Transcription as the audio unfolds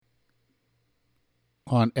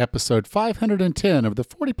On episode 510 of the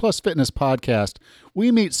 40 Plus Fitness Podcast,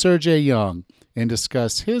 we meet Sergey Young and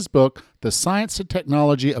discuss his book, The Science and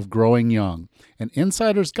Technology of Growing Young, an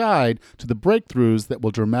insider's guide to the breakthroughs that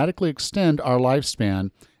will dramatically extend our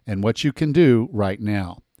lifespan and what you can do right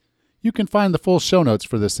now. You can find the full show notes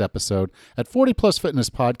for this episode at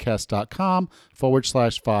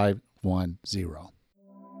 40plusfitnesspodcast.com/510.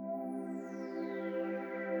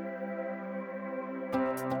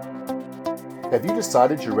 Have you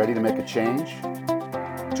decided you're ready to make a change?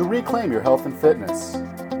 To reclaim your health and fitness?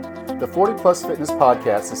 The 40 Plus Fitness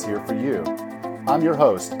Podcast is here for you. I'm your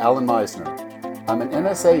host, Alan Meisner. I'm an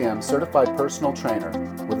NSAM certified personal trainer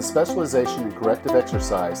with a specialization in corrective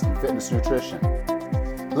exercise and fitness nutrition.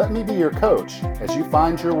 Let me be your coach as you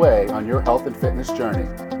find your way on your health and fitness journey.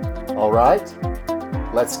 All right,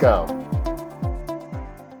 let's go.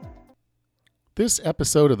 This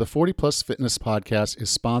episode of the 40 Plus Fitness Podcast is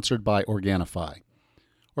sponsored by Organifi.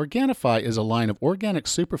 Organifi is a line of organic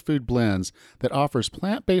superfood blends that offers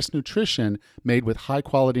plant-based nutrition made with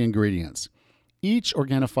high-quality ingredients. Each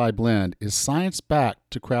Organifi blend is science-backed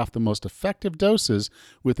to craft the most effective doses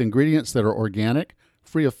with ingredients that are organic,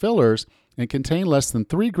 free of fillers, and contain less than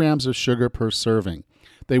 3 grams of sugar per serving.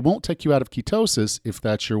 They won't take you out of ketosis if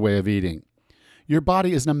that's your way of eating. Your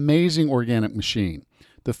body is an amazing organic machine.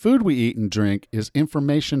 The food we eat and drink is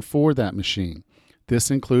information for that machine.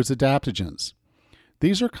 This includes adaptogens.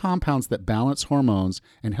 These are compounds that balance hormones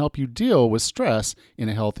and help you deal with stress in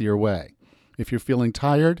a healthier way. If you're feeling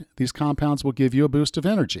tired, these compounds will give you a boost of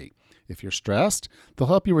energy. If you're stressed, they'll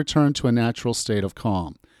help you return to a natural state of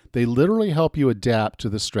calm. They literally help you adapt to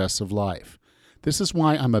the stress of life. This is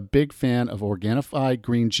why I'm a big fan of Organifi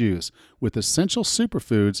green juice with essential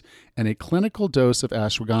superfoods and a clinical dose of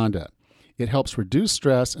ashwagandha. It helps reduce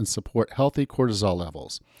stress and support healthy cortisol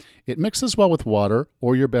levels. It mixes well with water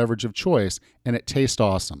or your beverage of choice, and it tastes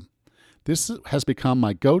awesome. This has become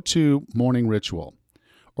my go-to morning ritual.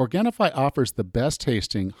 Organifi offers the best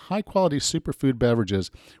tasting, high-quality superfood beverages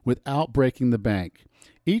without breaking the bank.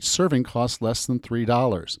 Each serving costs less than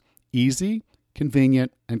 $3. Easy,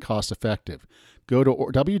 convenient, and cost-effective. Go to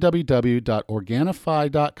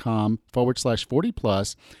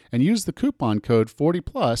www.organifi.com/40plus and use the coupon code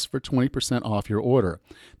 40plus for 20% off your order.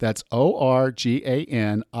 That's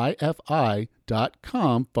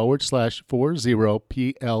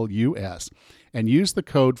ORGANIFI.com/40PLUS and use the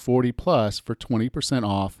code 40plus for 20%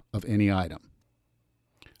 off of any item.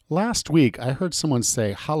 Last week, I heard someone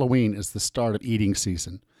say Halloween is the start of eating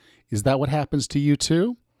season. Is that what happens to you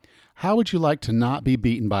too? How would you like to not be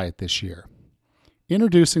beaten by it this year?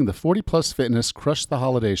 Introducing the 40 Plus Fitness Crush the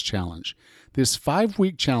Holidays Challenge. This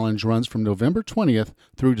 5-week challenge runs from November 20th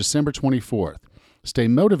through December 24th. Stay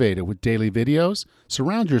motivated with daily videos,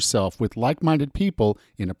 surround yourself with like-minded people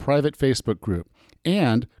in a private Facebook group,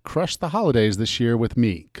 and crush the holidays this year with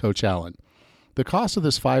me, Coach Alan. The cost of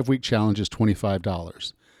this 5-week challenge is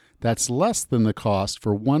 $25. That's less than the cost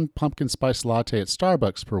for one pumpkin spice latte at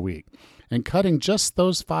Starbucks per week, and cutting just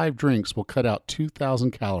those 5 drinks will cut out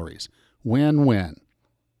 2,000 calories. Win-win.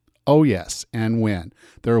 Oh yes, and win.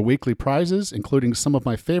 There are weekly prizes, including some of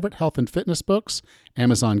my favorite health and fitness books,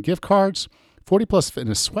 Amazon gift cards, 40 Plus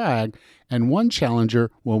Fitness swag, and one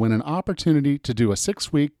challenger will win an opportunity to do a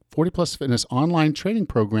 6-week 40 Plus Fitness online training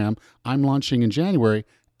program I'm launching in January,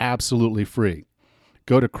 absolutely free.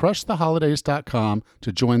 Go to crushtheholidays.com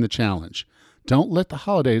to join the challenge. Don't let the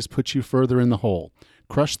holidays put you further in the hole.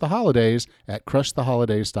 Crush the holidays at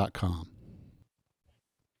crushtheholidays.com.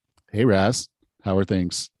 Hey, Raz. How are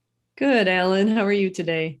things? Good, Alan. How are you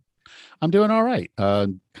today? I'm doing all right.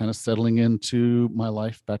 Kind of settling into my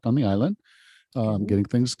life back on the island, getting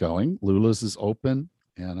things going. Lula's is open,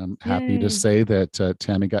 and I'm happy to say that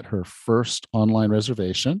Tammy got her first online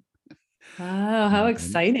reservation. Wow, how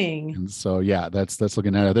exciting. And so, yeah, that's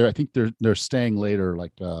looking at it. I think they're staying later,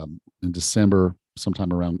 like in December,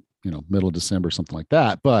 sometime around, middle of December, something like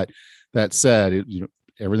that. But that said,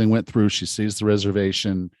 everything went through. She sees the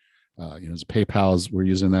reservation. PayPal's, we're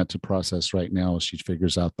using that to process right now as she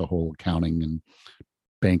figures out the whole accounting and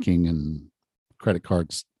banking and credit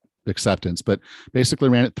cards acceptance. But basically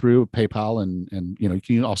ran it through PayPal and you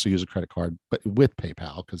can also use a credit card, but with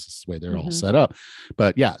PayPal because it's the way they're all set up.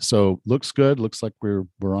 But yeah, so looks good. Looks like we're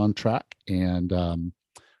on track, and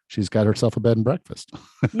she's got herself a bed and breakfast.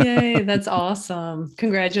 Yay, that's awesome!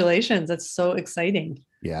 Congratulations, that's so exciting.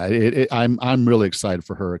 Yeah, I'm really excited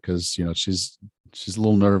for her because she's a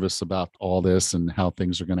little nervous about all this and how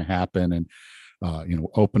things are going to happen, and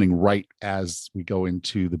opening right as we go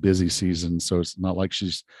into the busy season. So it's not like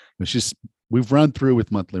she's we've run through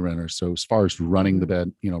with monthly renters. So as far as running the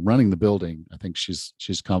Mhm. bed, running the building, I think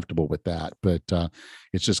she's comfortable with that. But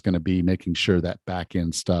it's just going to be making sure that back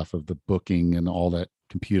end stuff of the booking and all that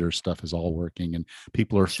computer stuff is all working and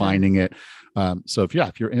people are Sure. finding it. So if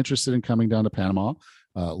you're interested in coming down to Panama,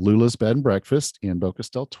 Lula's Bed and Breakfast in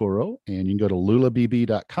Bocas del Toro, and you can go to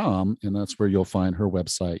lulabb.com, and that's where you'll find her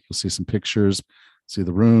website. You'll see some pictures, see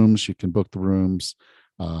the rooms. You can book the rooms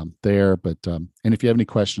there. But and if you have any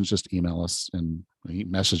questions, just email us and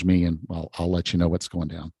message me, and I'll let you know what's going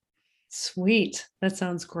down. Sweet. That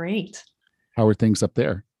sounds great. How are things up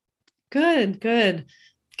there? Good, good.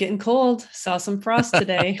 Getting cold. Saw some frost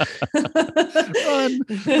today. Run.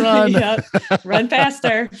 Yep. Run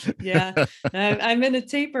faster. Yeah. I'm in a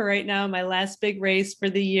taper right now. My last big race for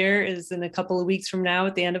the year is in a couple of weeks from now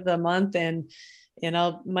at the end of the month. And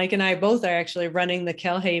Mike and I both are actually running the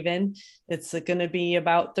Kelhaven. It's going to be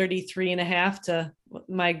about 33 and a half to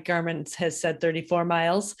my Garmin has said 34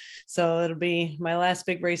 miles. So it'll be my last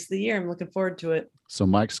big race of the year. I'm looking forward to it. So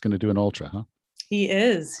Mike's going to do an ultra, huh? He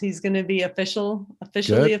is. He's going to be officially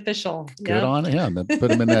Good. official. Good on him.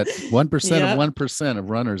 Put him in that 1% Yep. of 1% of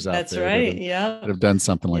runners out That's there. right. That have done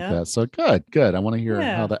something like that. So good. I want to hear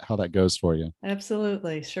Yeah. how that goes for you.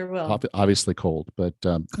 Absolutely. Sure will. Obviously cold, but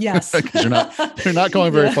yes, because you're not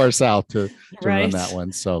going very far south to right. run that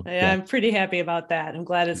one. So yeah, I'm pretty happy about that. I'm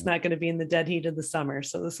glad it's not going to be in the dead heat of the summer.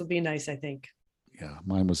 So this will be nice, I think. Yeah,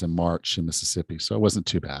 mine was in March in Mississippi, so it wasn't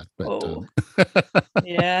too bad. But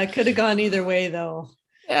yeah, it could have gone either way though.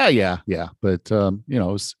 Yeah. But it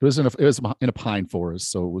was in a pine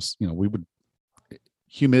forest, so it was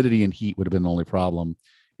humidity and heat would have been the only problem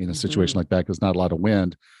in a situation like that because not a lot of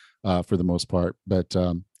wind for the most part. But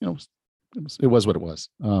it was what it was.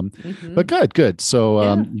 But good.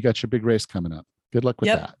 So you got your big race coming up. Good luck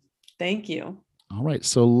with that. Thank you. All right,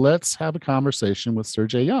 so let's have a conversation with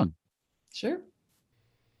Sergey Young. Sure.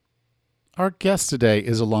 Our guest today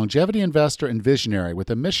is a longevity investor and visionary with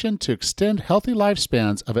a mission to extend healthy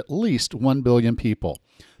lifespans of at least 1 billion people.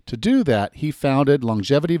 To do that, he founded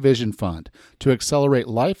Longevity Vision Fund to accelerate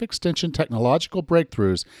life extension technological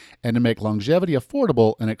breakthroughs and to make longevity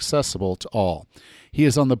affordable and accessible to all. He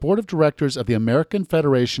is on the board of directors of the American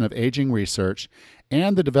Federation of Aging Research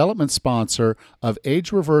and the development sponsor of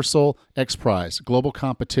Age Reversal X Prize global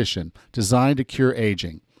competition designed to cure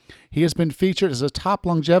aging. He has been featured as a top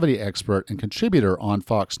longevity expert and contributor on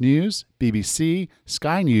Fox News, BBC,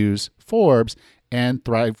 Sky News, Forbes, and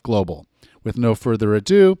Thrive Global. With no further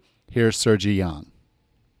ado, here's Sergey Young.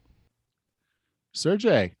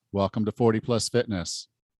 Sergey, welcome to 40 Plus Fitness.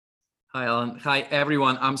 Hi, Alan. Hi,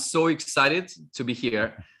 everyone. I'm so excited to be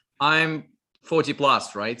here. I'm 40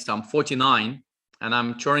 plus, right? So I'm 49 and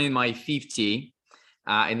I'm turning my 50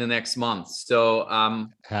 in the next month. So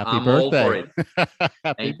happy I'm birthday. all for it.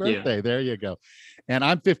 Happy Thank birthday. You. There you go. And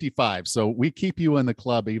I'm 55. So we keep you in the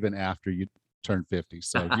club even after you turn 50.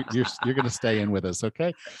 So you're going to stay in with us.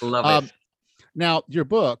 Okay. Love it. Now, your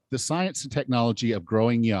book, The Science and Technology of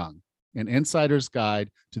Growing Young, an insider's guide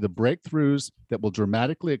to the breakthroughs that will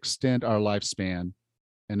dramatically extend our lifespan.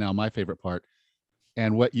 And now my favorite part,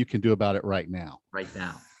 and what you can do about it right now. Right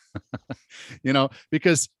now.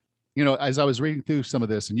 Because as I was reading through some of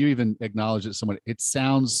this, and you even acknowledged it somewhat, it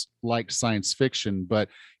sounds like science fiction. But,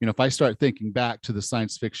 if I start thinking back to the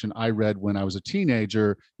science fiction I read when I was a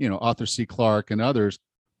teenager, Arthur C. Clarke and others,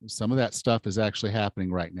 some of that stuff is actually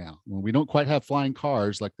happening right now. Well, we don't quite have flying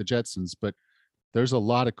cars like the Jetsons, but there's a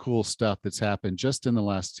lot of cool stuff that's happened just in the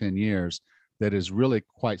last 10 years that is really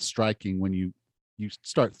quite striking when you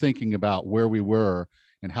start thinking about where we were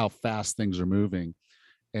and how fast things are moving.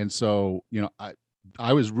 And so,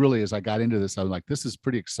 I was really, as I got into this, I was like, this is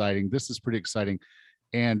pretty exciting.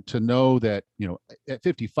 And to know that, at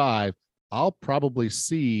 55, I'll probably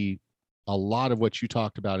see a lot of what you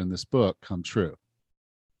talked about in this book come true.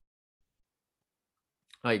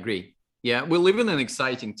 I agree. Yeah, we live in an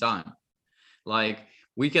exciting time. Like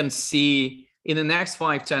we can see in the next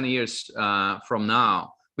 5-10 years from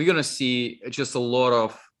now, we're going to see just a lot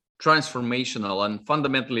of transformational and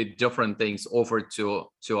fundamentally different things offered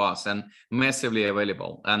to us and massively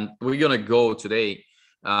available. And we're going to go today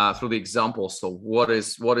through the examples of what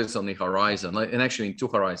is on the horizon, and actually in two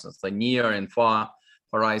horizons, the near and far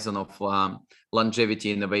horizon of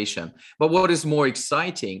longevity innovation. But what is more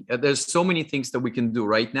exciting, there's so many things that we can do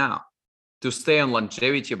right now to stay on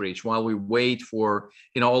longevity bridge while we wait for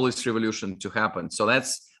all this revolution to happen. So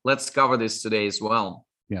let's cover this today as well.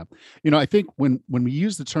 Yeah. I think when we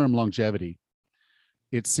use the term longevity,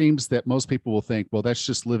 it seems that most people will think, well, that's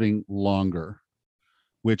just living longer,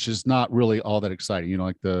 which is not really all that exciting.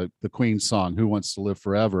 Like the Queen song, Who Wants to Live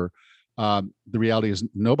Forever? the reality is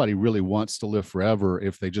nobody really wants to live forever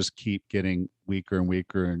if they just keep getting weaker and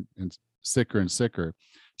weaker and sicker and sicker.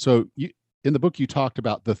 So in the book, you talked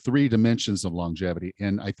about the 3 dimensions of longevity.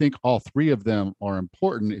 And I think all 3 of them are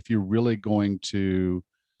important if you're really going to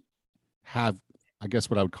have, I guess,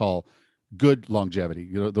 what I would call good longevity,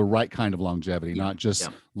 the right kind of longevity, not just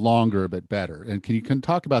longer, but better. And can you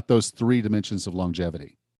talk about those 3 dimensions of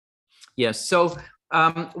longevity? Yes. So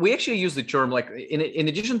we actually use the term, like, in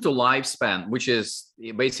addition to lifespan, which is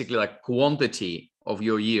basically like quantity of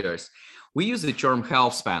your years, we use the term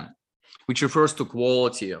health span, which refers to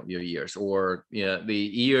quality of your years, or the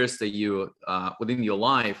years that you within your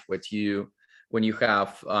life, when you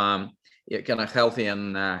have kind of healthy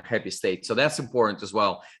and happy state. So that's important as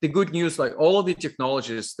well. The good news, like all of the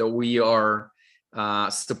technologies that we are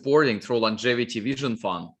supporting through Longevity Vision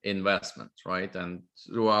Fund investment, right, and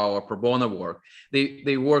through our pro bono work,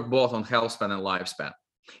 they work both on health span and lifespan.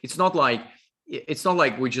 It's not like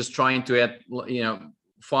we're just trying to add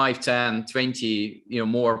 5, 10, 20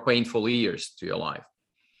 more painful years to your life.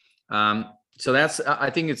 So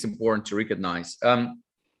I think it's important to recognize.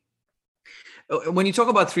 When you talk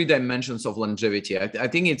about 3 dimensions of longevity, I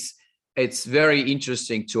think it's very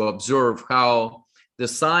interesting to observe how the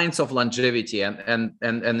science of longevity and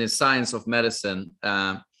the science of medicine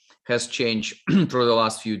has changed through the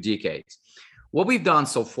last few decades. What we've done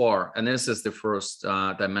so far, and this is the first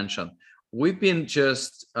dimension, we've been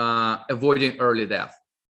just avoiding early death.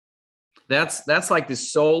 That's like the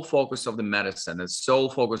sole focus of the medicine, the sole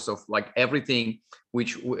focus of like everything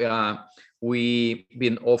which we've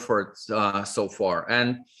been offered so far.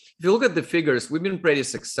 And if you look at the figures, we've been pretty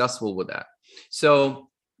successful with that. So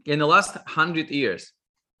in the last 100 years,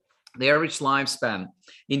 the average lifespan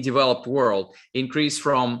in developed world increased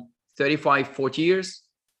from 35, 40 years,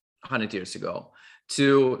 100 years ago,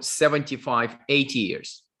 to 75, 80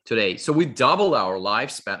 years today. So we doubled our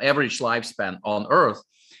lifespan, average lifespan on Earth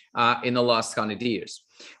in the last 100 years.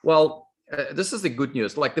 Well, this is the good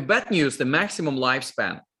news. Like the bad news, the maximum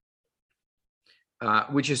lifespan,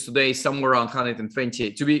 which is today somewhere around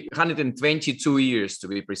 122 years to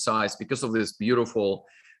be precise, because of this beautiful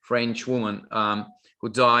French woman who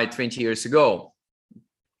died 20 years ago,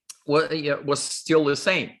 was still the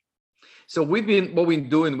same. So what we've been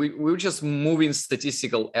doing, we're just moving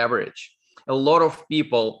statistical average. A lot of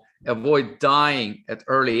people avoid dying at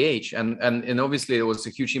early age, and obviously there was a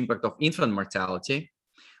huge impact of infant mortality,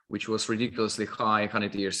 which was ridiculously high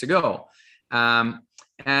 100 years ago.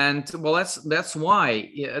 And well, that's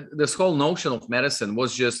why this whole notion of medicine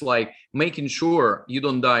was just like making sure you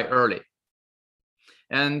don't die early.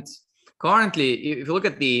 And currently, if you look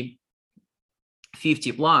at the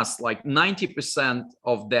 50 plus, like 90%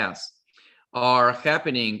 of deaths are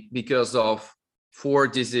happening because of 4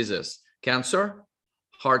 diseases: cancer,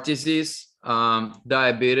 heart disease,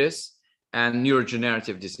 diabetes, and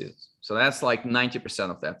neurodegenerative disease. So that's like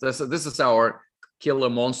 90% of that. This is our killer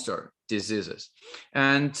monster diseases.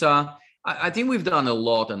 And I think we've done a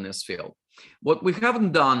lot in this field. What we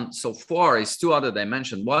haven't done so far is 2 other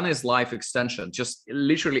dimensions. One is life extension, just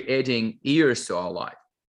literally adding years to our life.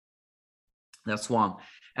 That's one.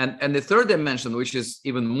 And the 3rd dimension, which is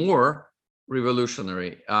even more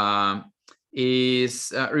revolutionary,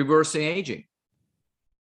 is reversing aging.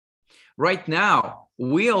 Right now,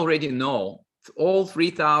 we already know all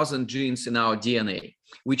 3,000 genes in our DNA,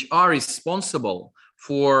 which are responsible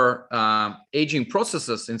for aging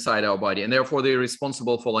processes inside our body, and therefore they're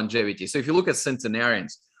responsible for longevity. So if you look at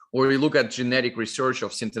centenarians, or you look at genetic research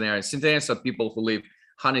of centenarians are people who live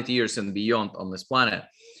 100 years and beyond on this planet.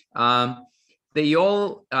 They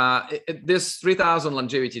all, this 3,000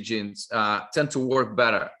 longevity genes tend to work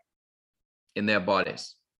better in their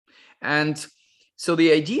bodies. And so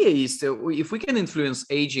the idea is that if we can influence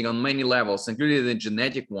aging on many levels, including the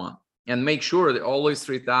genetic one, and make sure that all these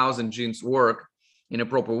 3,000 genes work in a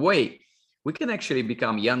proper way, we can actually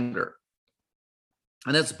become younger.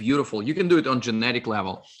 And that's beautiful. You can do it on genetic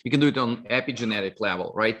level. You can do it on epigenetic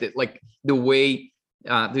level, right? Like the way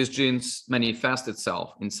these genes manifest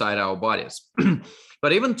itself inside our bodies.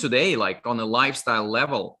 But even today, like on a lifestyle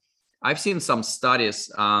level, I've seen some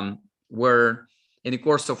studies where in the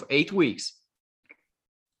course of 8 weeks,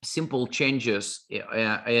 simple changes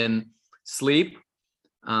in sleep,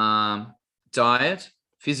 diet,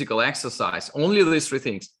 physical exercise, only these 3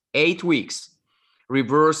 things, 8 weeks,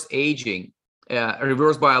 reverse aging,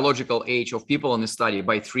 reverse biological age of people in the study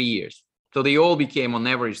by 3 years. So they all became on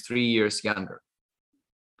average 3 years younger.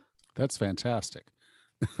 That's fantastic.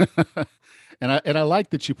 And I like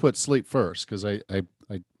that you put sleep first, because I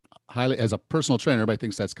highly, as a personal trainer, everybody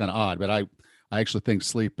thinks that's kind of odd, but I I actually think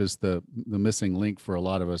sleep is the missing link for a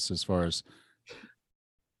lot of us as far as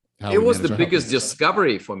how It we was the manage our health. biggest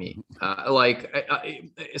discovery for me.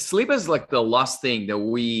 Sleep is like the last thing that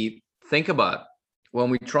we think about when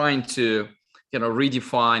we're trying to,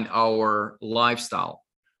 redefine our lifestyle.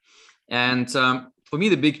 And for me,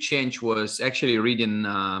 the big change was actually reading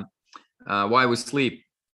Why We Sleep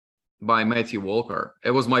by Matthew Walker.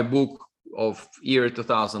 It was my book of year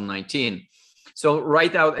 2019. So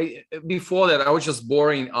right out before that, I was just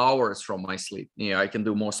borrowing hours from my sleep. I can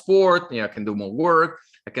do more sport. I can do more work.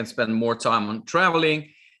 I can spend more time on traveling.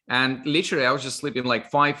 And literally, I was just sleeping like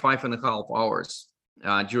 5.5 hours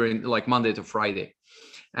during like Monday to Friday.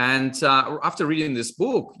 And after reading this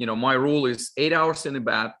book, my rule is 8 hours in the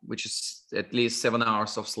bed, which is at least 7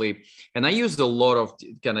 hours of sleep. And I used a lot of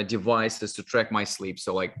kind of devices to track my sleep.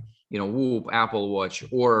 So like, Whoop, Apple Watch,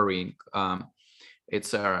 Oura Ring,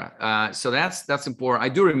 etc. So that's important. I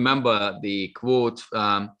do remember the quote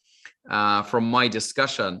from my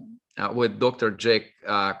discussion with Dr. Jack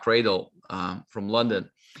Cradle from London.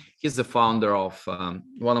 He's the founder of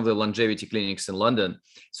one of the longevity clinics in London.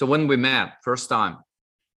 So when we met first time,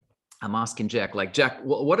 I'm asking Jack,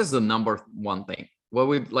 what is the number one thing? What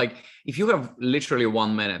would, if you have literally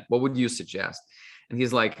 1 minute, what would you suggest? And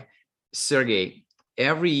he's like, Sergey,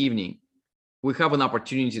 every evening we have an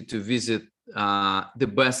opportunity to visit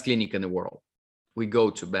the best clinic in the world. We go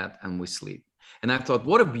to bed and we sleep. And I thought,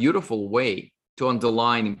 what a beautiful way to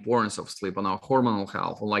underline importance of sleep on our hormonal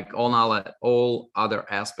health, like on all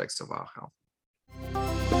other aspects of our health.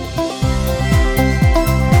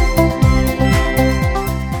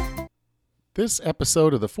 This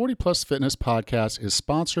episode of the 40 Plus Fitness Podcast is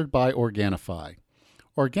sponsored by Organifi.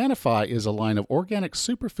 Organifi is a line of organic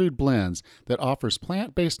superfood blends that offers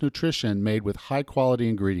plant-based nutrition made with high-quality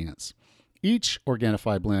ingredients. Each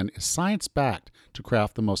Organifi blend is science-backed to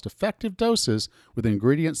craft the most effective doses with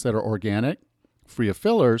ingredients that are organic, free of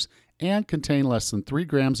fillers, and contain less than 3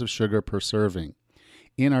 grams of sugar per serving.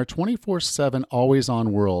 In our 24/7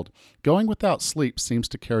 always-on world, going without sleep seems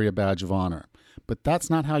to carry a badge of honor. But that's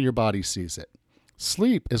not how your body sees it.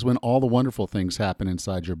 Sleep is when all the wonderful things happen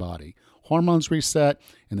inside your body. Hormones reset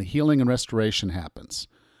and the healing and restoration happens.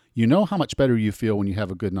 You know how much better you feel when you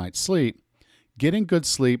have a good night's sleep. Getting good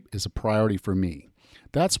sleep is a priority for me.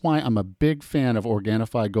 That's why I'm a big fan of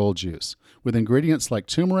Organifi Gold Juice. With ingredients like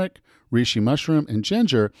turmeric, reishi mushroom, and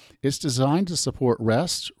ginger, it's designed to support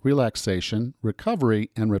rest, relaxation, recovery,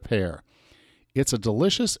 and repair. It's a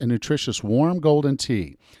delicious and nutritious warm golden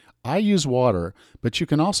tea. I use water, but you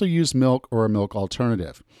can also use milk or a milk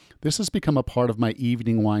alternative. This has become a part of my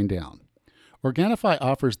evening wind down. Organifi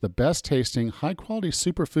offers the best tasting, high-quality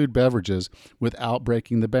superfood beverages without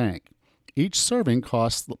breaking the bank. Each serving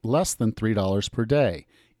costs less than $3 per day.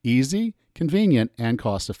 Easy, convenient, and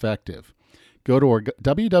cost-effective. Go to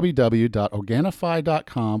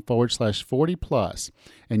www.organifi.com/40plus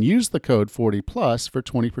and use the code 40plus for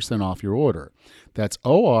 20% off your order. That's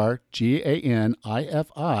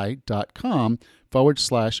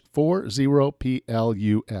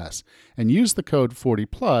ORGANIFI.com/40PLUS and use the code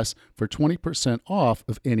 40plus for 20% off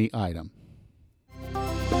of any item.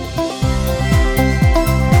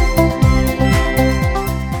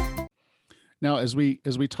 Now, as we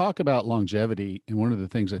talk about longevity, and one of the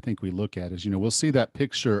things I think we look at is, we'll see that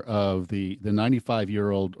picture of the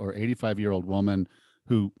 95-year-old or 85-year-old woman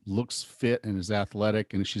who looks fit and is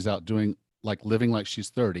athletic, and she's out doing living like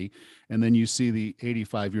she's 30. And then you see the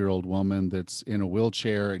 85-year-old woman that's in a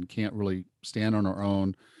wheelchair and can't really stand on her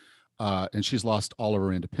own, and she's lost all of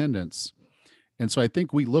her independence. And so I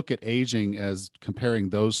think we look at aging as comparing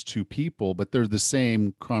those two people, but they're the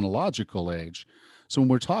same chronological age. So when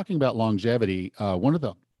we're talking about longevity, one of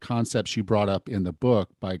the concepts you brought up in the book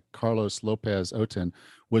by Carlos Lopez Oten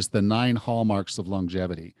was the 9 hallmarks of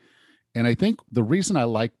longevity. And I think the reason I'd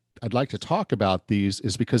like to talk about these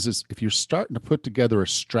is because if you're starting to put together a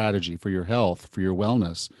strategy for your health, for your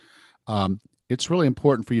wellness, it's really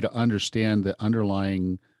important for you to understand the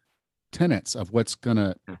underlying tenets of what's going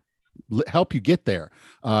to help you get there,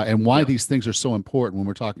 and why these things are so important when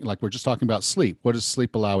we're talking, we're just talking about sleep. What does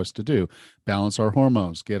sleep allow us to do? Balance our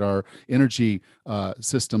hormones, get our energy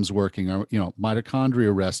systems working, our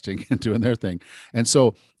mitochondria resting and doing their thing. And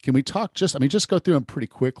so can we talk just go through them pretty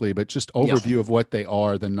quickly, but just overview of what they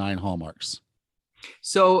are, the 9 hallmarks.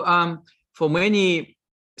 So for many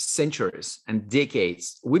centuries and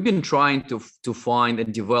decades, we've been trying to find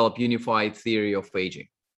and develop unified theory of aging,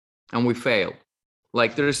 and we failed.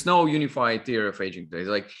 There is no unified theory of aging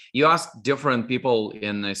today. You ask different people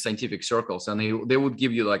in scientific circles, and they would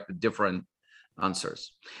give you the different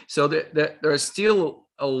answers. So there are still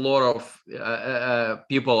a lot of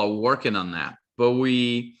people are working on that. but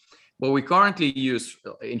we currently use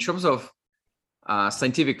in terms of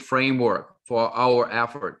scientific framework for our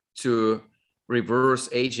effort to reverse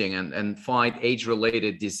aging and fight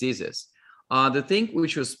age-related diseases. The thing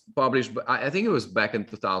which was published, I think it was back in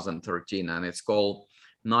 2013, and it's called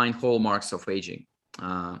 9 Hallmarks of Aging.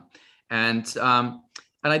 And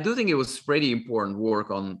I do think it was pretty important work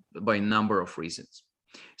by a number of reasons.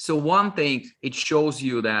 So one thing, it shows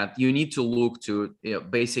you that you need to look to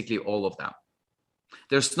basically all of them.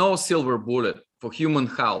 There's no silver bullet for human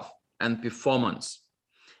health and performance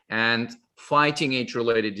and fighting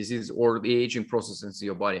age-related disease or the aging processes in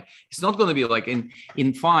your body. It's not going to be like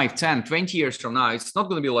in 5, 10, 20 years from now, it's not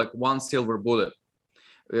going to be like one silver bullet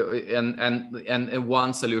and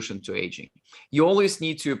one solution to aging. You always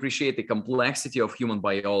need to appreciate the complexity of human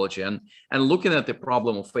biology and looking at the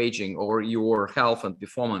problem of aging or your health and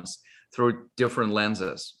performance through different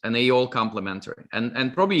lenses, and they all complementary.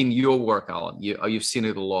 And probably in your work, Alan, you've seen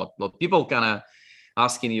it a lot. People kind of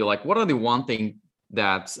asking you like, what are the one thing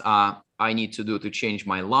that I need to do to change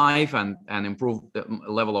my life and improve the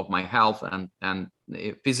level of my health and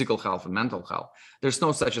physical health and mental health? There's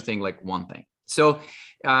no such a thing like one thing. So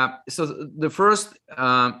the first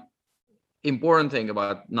important thing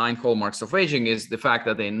about 9 Hallmarks of Aging is the fact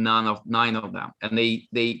that nine of them, and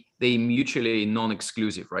they mutually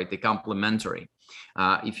non-exclusive, right? They're complementary.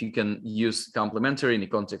 If you can use complementary in the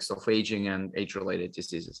context of aging and age-related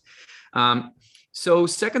diseases. So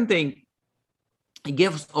second thing, it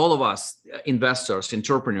gives all of us investors,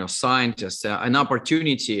 entrepreneurs, scientists an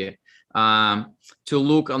opportunity to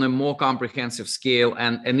look on a more comprehensive scale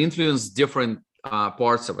and influence different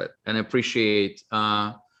parts of it and appreciate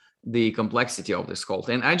the complexity of this whole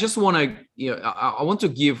thing. I just want to, I want to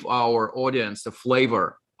give our audience a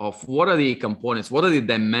flavor of what are the components, what are the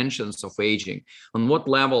dimensions of aging, on what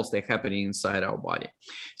levels they're happening inside our body.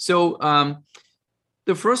 So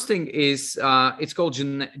the first thing is it's called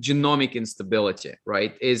genomic instability,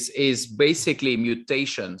 right? Is basically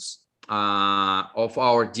mutations of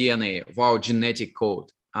our DNA, of our genetic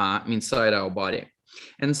code inside our body,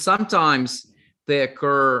 and sometimes they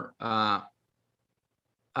occur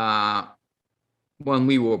when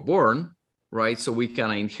we were born, right? So we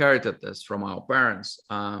kind of inherited this from our parents.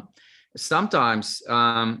 Sometimes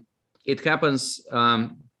it happens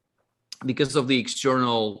because of the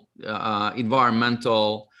external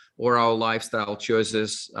environmental or our lifestyle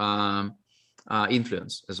choices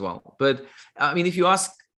influence as well. But I mean, if you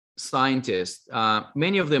ask scientists,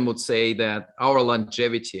 many of them would say that our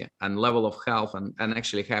longevity and level of health and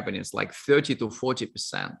actually happiness, like 30 to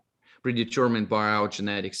 40% predetermined by our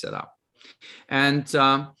genetic setup. And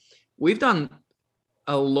we've done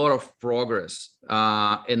a lot of progress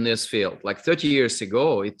in this field. Like 30 years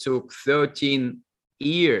ago, it took 13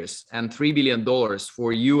 years and $3 billion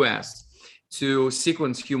for US to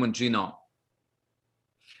sequence human genome.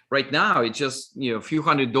 Right now, it's just a few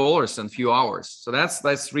 $100s and few hours. So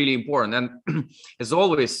that's really important. And as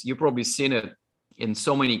always, you've probably seen it in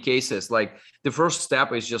so many cases. Like the first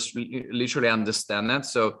step is just literally understand that.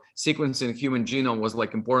 So sequencing human genome was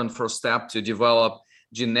like important first step to develop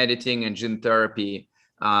gene editing and gene therapy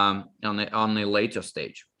on the later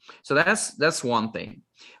stage. So that's one thing.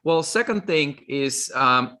 Well, second thing is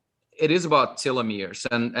it is about telomeres,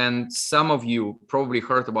 and some of you probably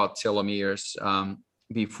heard about telomeres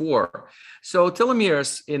before. So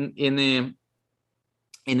telomeres in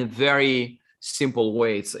a very simple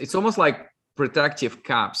way, it's almost like protective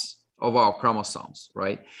caps of our chromosomes,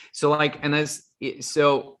 right? So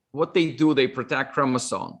so what they do, they protect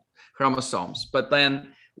chromosomes, but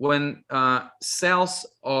then when cells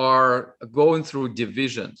are going through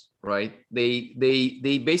divisions, right, they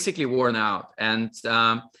basically worn out, and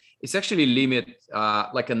it's actually limit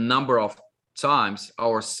like a number of times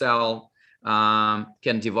our cell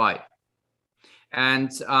can divide.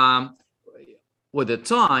 And with the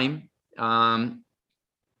time,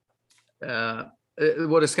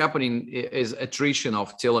 what is happening is attrition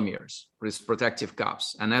of telomeres, with protective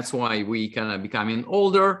caps, and that's why we kind of becoming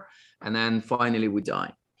older, and then finally we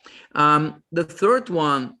die. The third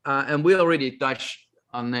one, and we already touched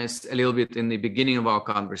on this a little bit in the beginning of our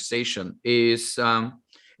conversation, is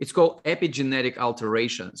it's called epigenetic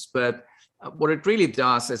alterations. But what it really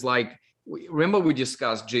does is, like, remember we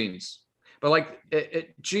discussed genes, but like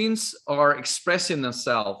genes are expressing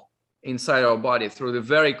themselves inside our body through the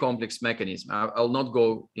very complex mechanism. I'll not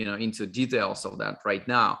go into details of that right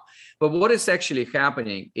now, but what is actually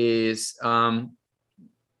happening is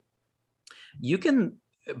you can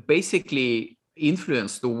basically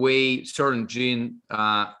influence the way certain gene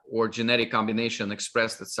or genetic combination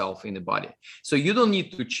express itself in the body. So you don't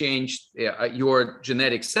need to change your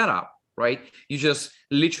genetic setup. right? You just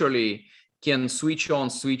literally can switch on,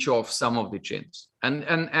 switch off some of the genes.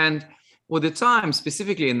 And with the time,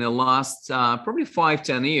 specifically in the last probably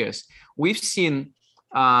 5-10 years, we've seen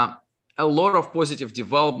a lot of positive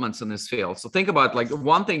developments in this field. So think about, like,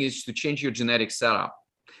 one thing is to change your genetic setup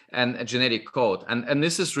and a genetic code. And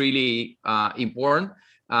this is really important.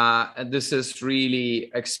 And this is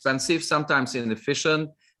really expensive, sometimes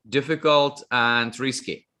inefficient, difficult, and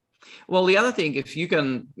risky. Well, the other thing, if you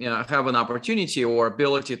can have an opportunity or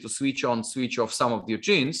ability to switch on, switch off some of your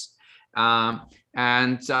genes,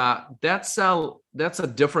 that's a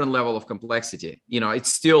different level of complexity.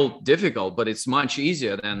 It's still difficult, but it's much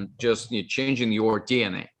easier than just changing your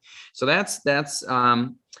DNA. So that's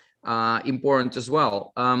important as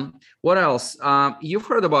well. What else? You've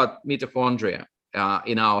heard about mitochondria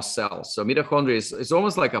in our cells. So mitochondria is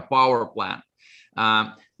almost like a power plant.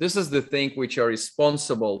 This is the thing which are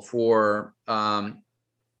responsible for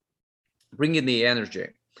bringing the energy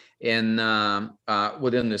in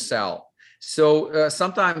within the cell. So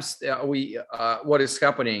sometimes what is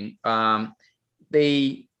happening,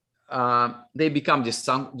 they become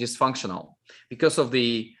dysfunctional because of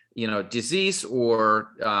the disease or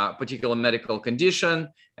particular medical condition,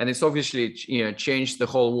 and it's obviously changed the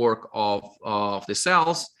whole work of the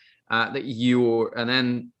cells and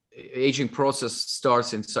then aging process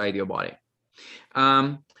starts inside your body.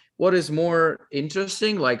 What is more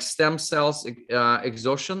interesting, like stem cells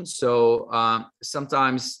exhaustion. So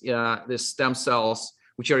sometimes the stem cells,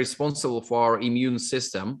 which are responsible for our immune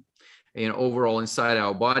system, overall inside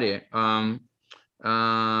our body,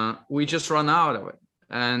 we just run out of it.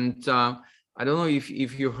 And I don't know if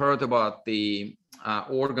you heard about the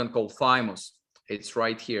organ called thymus. It's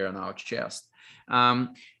right here in our chest.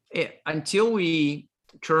 Until we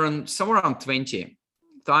turn somewhere around 20,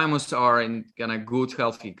 thymus are in kind of good,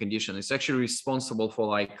 healthy condition. It's actually responsible for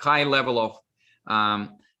like high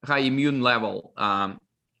immune level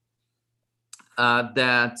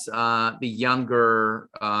that the younger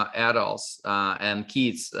adults and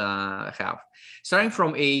kids have. Starting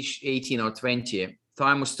from age 18 or 20,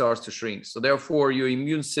 thymus starts to shrink. So therefore, your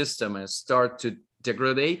immune system start to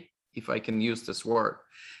degrade, if I can use this word,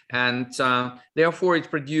 and therefore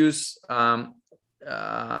it produces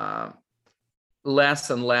less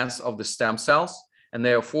and less of the stem cells, and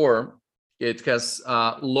therefore it has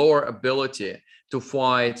lower ability to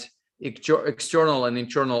fight external and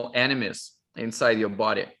internal enemies inside your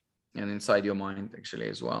body and inside your mind, actually,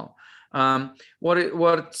 as well. And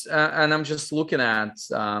I'm just looking at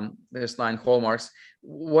there's 9 hallmarks.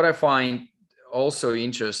 What I find also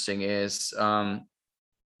interesting is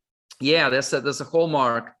there's a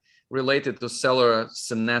hallmark related to cellular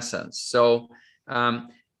senescence. So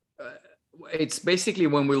it's basically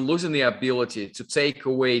when we're losing the ability to take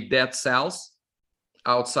away dead cells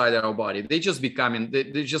outside our body. They just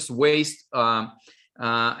they just waste, and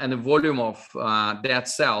the volume of dead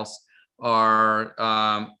cells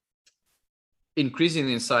are increasing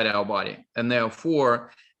inside our body, and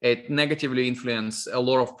therefore it negatively influences a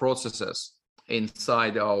lot of processes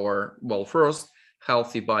inside our, first,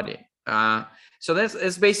 healthy body. So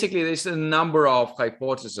it's basically, there's a number of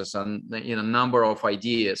hypotheses and number of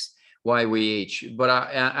ideas why we age, but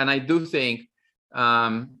I do think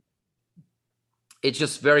it's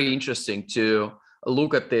just very interesting to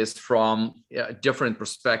look at this from a different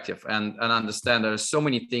perspective and understand there are so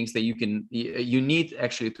many things that you need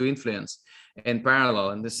actually to influence in parallel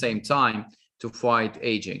at the same time to fight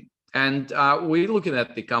aging. And we're looking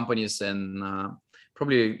at the companies and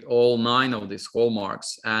probably all 9 of these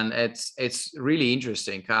hallmarks, and it's really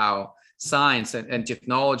interesting how science and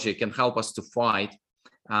technology can help us to fight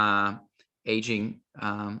aging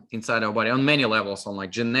inside our body on many levels, on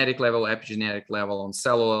like genetic level, epigenetic level, on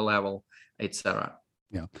cellular level, etc.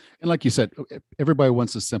 Yeah, and like you said, everybody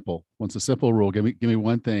wants a simple rule. Give me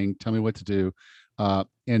one thing. Tell me what to do,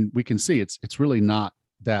 and we can see it's really not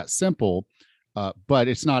that simple, but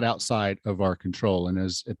it's not outside of our control. And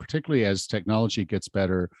particularly as technology gets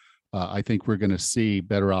better, I think we're going to see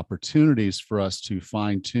better opportunities for us to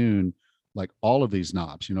fine tune like all of these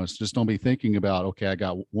knobs. It's just don't be thinking about, okay, I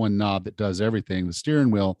got one knob that does everything, the steering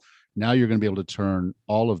wheel. Now you're going to be able to turn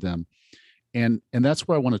all of them. And that's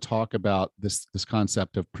where I want to talk about this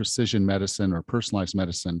concept of precision medicine or personalized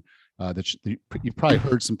medicine that you've probably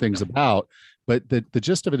heard some things about, but the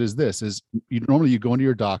gist of it is this: normally you go into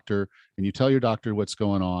your doctor and you tell your doctor what's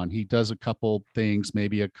going on. He does a couple things,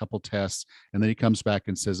 maybe a couple tests, and then he comes back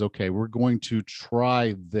and says, okay, we're going to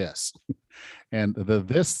try this. And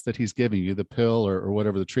this that he's giving you, the pill or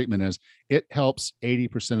whatever the treatment is, it helps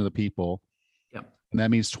 80% of the people. Yep. And that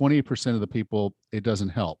means 20% of the people it doesn't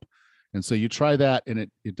help. And so you try that and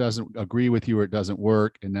it doesn't agree with you or it doesn't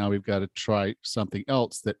work. And now we've got to try something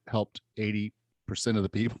else that helped 80% of the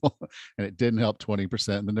people and it didn't help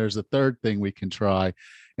 20%. And then there's a third thing we can try,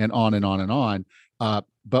 and on and on and on.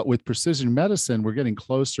 But with precision medicine, we're getting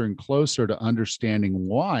closer and closer to understanding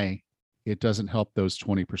why it doesn't help those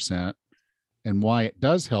 20% and why it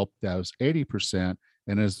does help those 80%.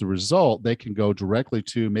 And as the result, they can go directly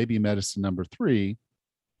to maybe medicine number 3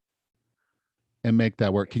 and make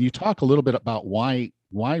that work. Can you talk a little bit about why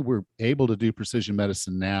we're able to do precision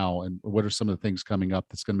medicine now, and what are some of the things coming up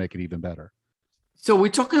that's going to make it even better? So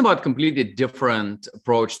we're talking about completely different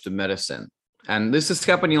approach to medicine. And this is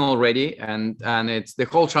happening already, and it's the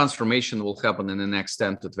whole transformation will happen in the next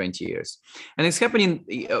 10 to 20 years. And it's happening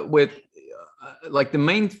with like the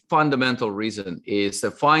main fundamental reason is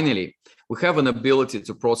that finally we have an ability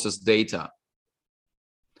to process data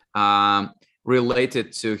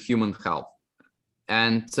related to human health.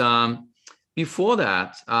 And before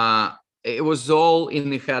that, it was all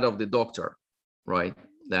in the head of the doctor, right?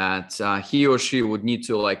 That he or she would need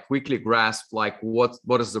to like quickly grasp like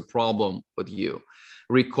what is the problem with you,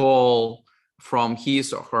 recall from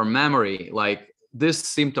his or her memory like these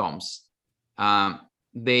symptoms.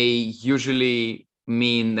 They usually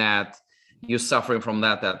mean that you're suffering from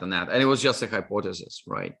that, and that. And it was just a hypothesis,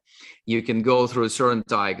 right? You can go through a certain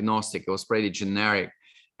diagnostic. It was pretty generic.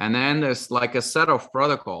 And then there's like a set of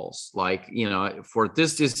protocols, like, you know, for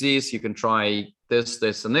this disease, you can try this,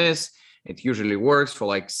 this, and this. It usually works for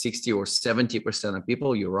like 60 or 70% of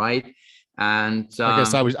people. You're right. And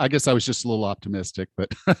I guess I was just a little optimistic,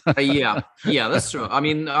 but yeah, that's true. I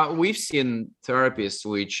mean, we've seen therapists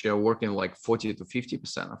which are working like 40 to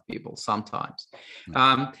 50% of people sometimes.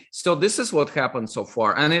 So this is what happened so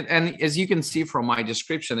far. And as you can see from my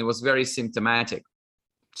description, it was very symptomatic.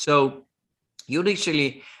 So you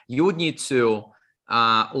would need to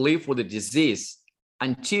live with the disease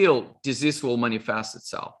until disease will manifest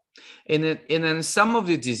itself. And in some of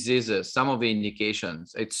the diseases, some of the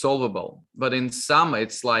indications, it's solvable, but in some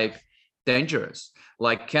it's like dangerous,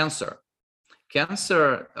 like cancer.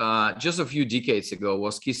 Cancer, just a few decades ago,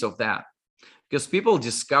 was case of that, because people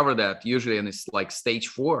discover that usually in it's like stage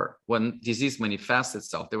 4 when disease manifests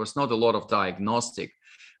itself. There was not a lot of diagnostic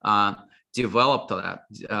developed for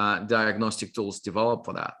that, diagnostic tools developed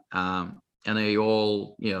for that. And they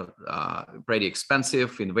all, pretty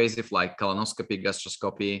expensive, invasive, like colonoscopy,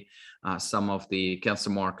 gastroscopy, some of the cancer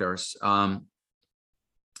markers, and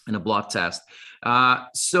a blood test.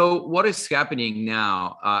 So what is happening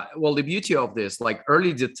now? Well, the beauty of this, like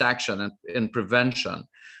early detection and prevention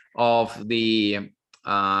of the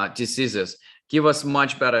diseases, give us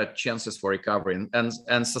much better chances for recovery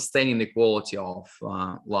and sustaining the quality of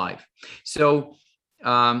life. So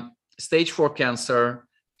stage 4 cancer,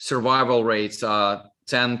 survival rates are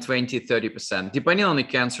 10, 20, 30%, depending on the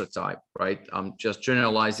cancer type, right? I'm just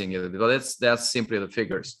generalizing it, but that's simply the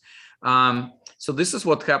figures. So this is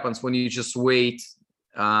what happens when you just wait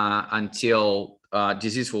until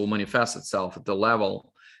disease will manifest itself at the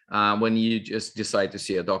level when you just decide to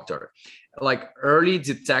see a doctor. Like early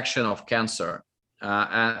detection of cancer,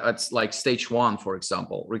 it's like stage 1, for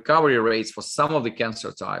example, recovery rates for some of the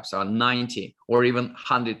cancer types are 90 or even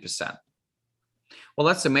 100%. Well,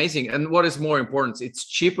 that's amazing. And what is more important, it's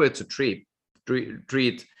cheaper to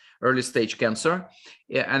treat early stage cancer,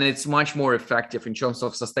 and it's much more effective in terms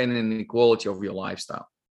of sustaining the quality of your lifestyle.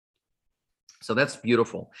 So that's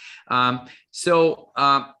beautiful. So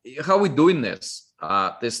how are we doing this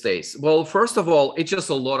these days? Well, first of all, it's just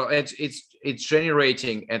a lot of it's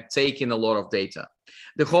generating and taking a lot of data.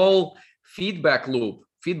 The whole feedback loop,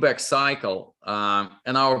 feedback cycle,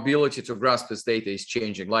 and our ability to grasp this data is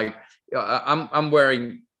changing. Like I'm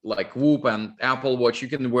wearing like Whoop and Apple Watch. You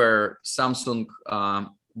can wear Samsung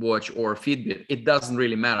Watch or Fitbit. It doesn't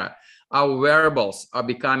really matter. Our wearables are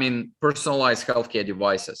becoming personalized healthcare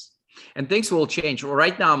devices, and things will change.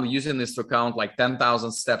 Right now, I'm using this to count like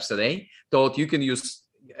 10,000 steps a day. So you can use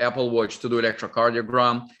Apple Watch to do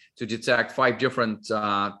electrocardiogram, to detect 5 different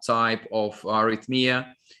type of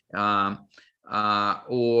arrhythmia.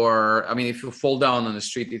 Or, I mean, if you fall down on the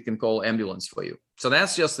street, it can call ambulance for you. So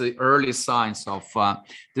that's just the early signs of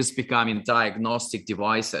this becoming diagnostic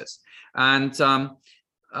devices. And so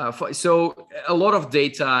a lot of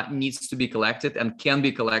data needs to be collected and can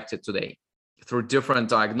be collected today through different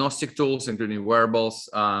diagnostic tools, including wearables,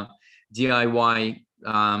 DIY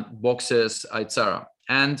boxes, etc.,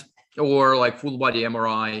 and or like full body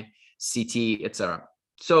MRI, CT, etc.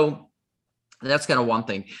 So that's kind of one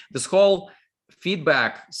thing. This whole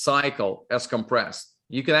feedback cycle is compressed.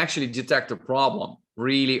 You can actually detect a problem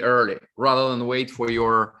really early rather than wait for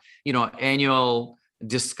your annual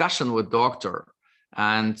discussion with doctor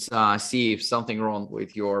and see if something wrong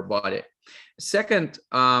with your body. Second,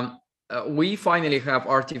 we finally have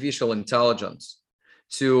artificial intelligence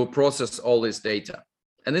to process all this data.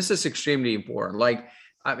 And this is extremely important. Like,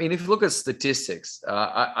 I mean, if you look at statistics,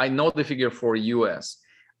 I know the figure for US.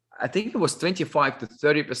 I think it was 25 to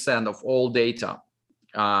 30% of all data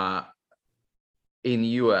in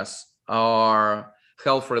US are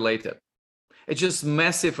health related. It's just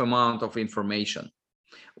massive amount of information,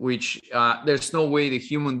 which there's no way the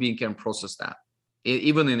human being can process that,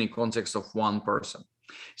 even in the context of one person.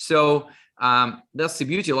 So that's the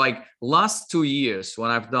beauty. Like last 2 years,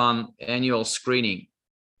 when I've done annual screening,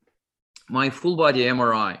 my full body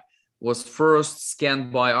MRI was first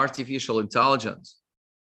scanned by artificial intelligence.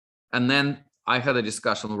 And then I had a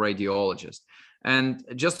discussion with radiologist. And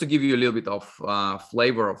just to give you a little bit of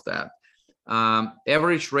flavor of that,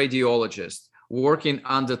 average radiologist working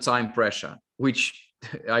under time pressure, which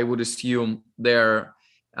I would assume their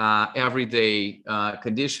everyday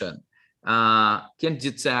condition, can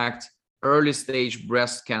detect early stage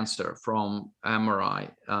breast cancer from MRI,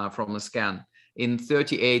 from a scan, in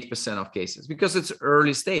 38% of cases, because it's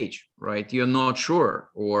early stage, right? You're not sure,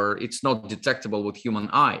 or it's not detectable with human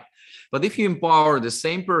eye. But if you empower the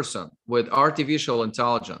same person with artificial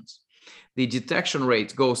intelligence, the detection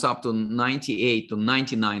rate goes up to 98 to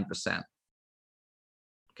 99%.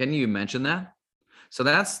 Can you imagine that? So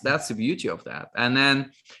that's the beauty of that. And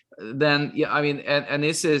then yeah, I mean, and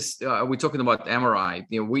this is we're talking about MRI.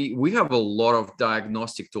 You know, we have a lot of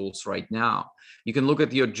diagnostic tools right now. You can look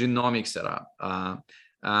at your genomic setup.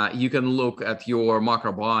 You can look at your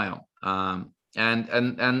microbiome,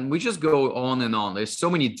 and we just go on and on. There's so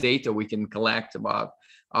many data we can collect about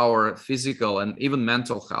our physical and even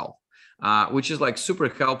mental health, which is like super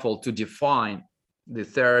helpful to define the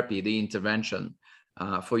therapy, the intervention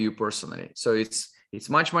for you personally. So it's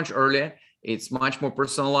much earlier. It's much more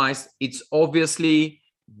personalized. It's obviously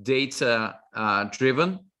data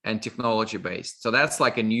driven and technology based. So that's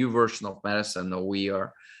like a new version of medicine that we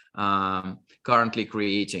are currently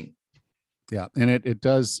creating. Yeah, and it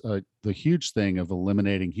does the huge thing of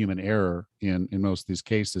eliminating human error in most of these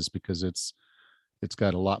cases, because it's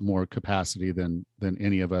got a lot more capacity than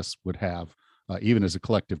any of us would have, even as a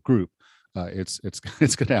collective group. It's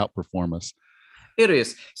going to outperform us. It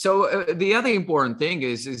is. So the other important thing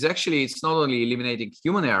is actually it's not only eliminating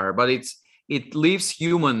human error, but it leaves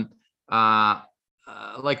human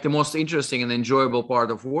like the most interesting and enjoyable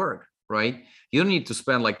part of work, right? You don't need to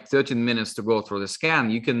spend like 13 minutes to go through the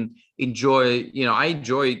scan. You can enjoy, you know, I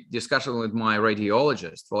enjoy discussion with my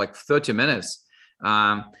radiologist for like 30 minutes.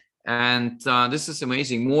 And this is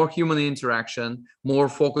amazing. More human interaction, more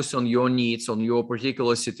focus on your needs, on your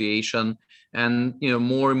particular situation, and, you know,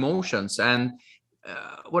 more emotions. And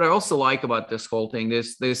what I also like about this whole thing,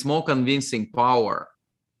 there's more convincing power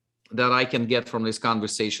that I can get from this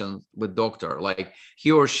conversation with doctor. Like he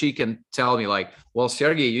or she can tell me like, well,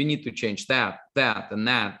 Sergey, you need to change that, and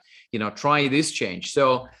that, you know, try this change.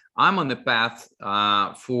 So I'm on the path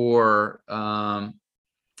for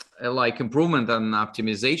like improvement and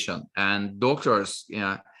optimization, and doctors, you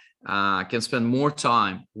know, can spend more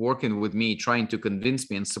time working with me, trying to convince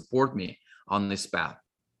me and support me on this path.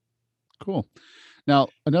 Cool. Now,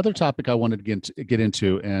 another topic I wanted to get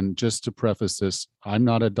into, and just to preface this, I'm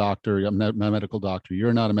not a doctor. I'm not a medical doctor.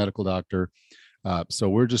 You're not a medical doctor. So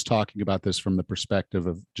we're just talking about this from the perspective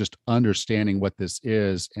of just understanding what this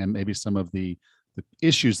is, and maybe some of the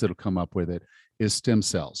issues that'll come up with it, is stem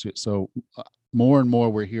cells. So more and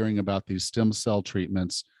more we're hearing about these stem cell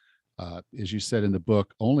treatments. As you said in the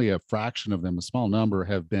book, only a fraction of them, a small number,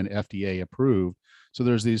 have been FDA approved. So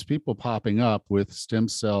there's these people popping up with stem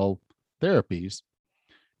cell therapies,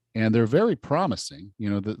 and they're very promising. You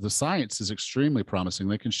know, the science is extremely promising.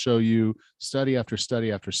 They can show you study after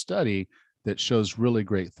study after study that shows really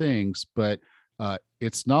great things, but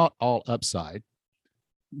it's not all upside.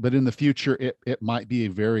 But in the future, it might be a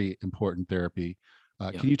very important therapy.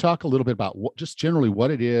 Can you talk a little bit about just generally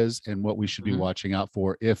what it is and what we should be watching out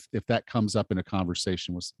for if that comes up in a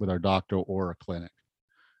conversation with our doctor or a clinic?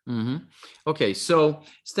 Okay, so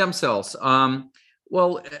stem cells.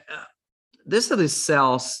 Well, these are the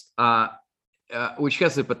cells which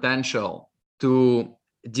has the potential to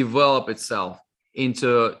develop itself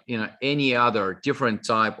into, you know, any other different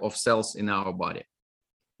type of cells in our body,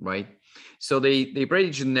 right? So they're pretty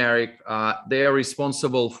generic. They are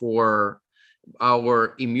responsible for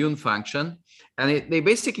our immune function, and they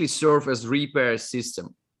basically serve as repair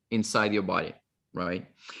system inside your body, right?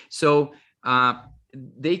 So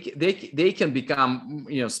they can become,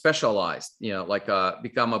 specialized, like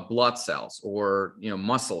become a blood cells, or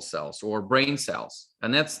muscle cells, or brain cells,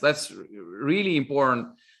 and that's really important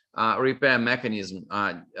repair mechanism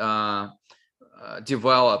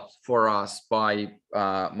developed for us by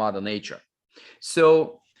Mother Nature.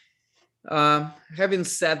 So having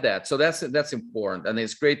said that, so that's important, and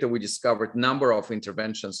it's great that we discovered a number of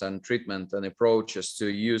interventions and treatment and approaches to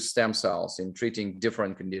use stem cells in treating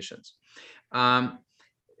different conditions.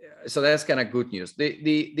 So that's kind of good news.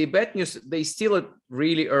 The bad news, they still at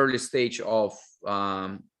really early stage of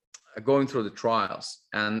going through the trials,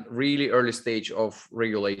 and really early stage of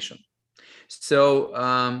regulation. So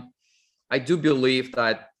I do believe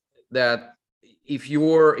that if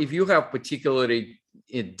you have particularly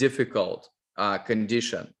a difficult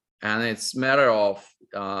condition, and it's matter of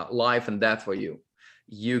life and death for you,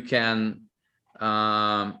 you can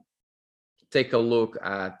take a look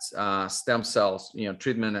at stem cells,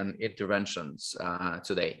 treatment and interventions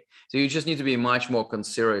today. So you just need to be much more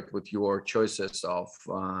considerate with your choices of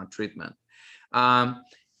treatment.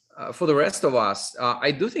 For the rest of us,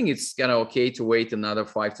 I do think it's kind of okay to wait another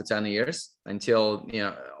 5 to 10 years until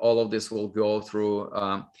all of this will go through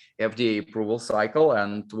FDA approval cycle,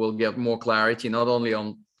 and we'll get more clarity not only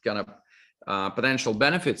on kind of potential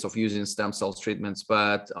benefits of using stem cells treatments,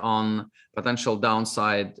 but on potential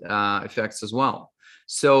downside effects as well.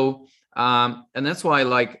 So, and that's why,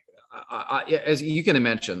 like, as you can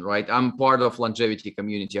imagine, right, I'm part of longevity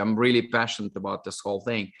community. I'm really passionate about this whole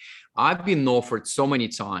thing. I've been offered so many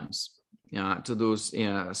times to do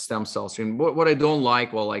stem cells. And what I don't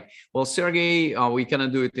like, well, Sergey, we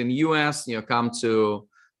cannot do it in US. Come to,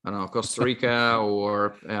 I don't know, Costa Rica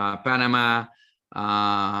or Panama.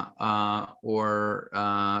 Or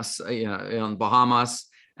in Bahamas,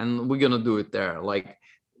 and we're gonna do it there. Like,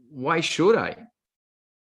 why should I?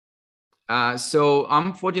 So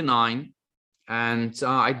I'm 49, and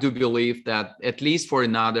I do believe that at least for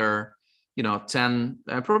another 10,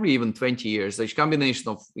 probably even 20 years, a combination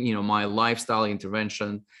of my lifestyle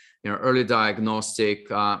intervention, early diagnostic,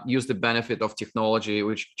 use the benefit of technology,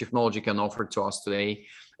 which technology can offer to us today,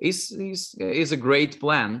 is a great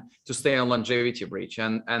plan to stay on longevity bridge.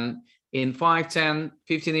 And in 5, 10,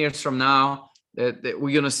 15 years from now, that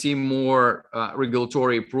we're going to see more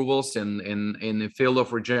regulatory approvals in the field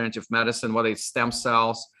of regenerative medicine, whether it's stem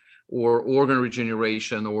cells or organ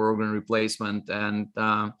regeneration or organ replacement, and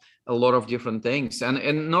a lot of different things.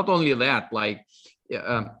 And not only that, like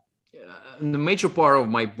the major part of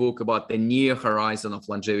my book about the near horizon of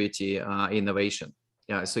longevity innovation.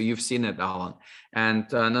 Yeah, so you've seen it, Alan,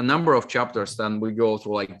 and a number of chapters. Then we go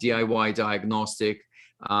through like DIY diagnostic,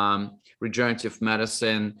 regenerative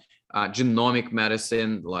medicine, genomic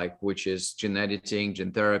medicine, like which is gene editing,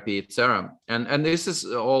 gene therapy, etc. And this is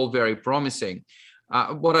all very promising.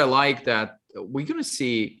 What I like that we're going to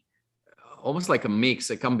see almost like a mix,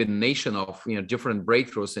 a combination of different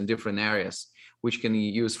breakthroughs in different areas, which can be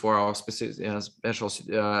used for our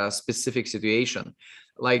specific situation.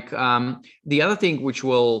 Like the other thing which we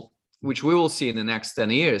will see in the next 10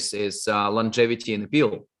 years is longevity in the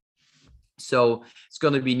pill. So it's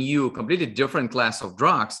going to be new, completely different class of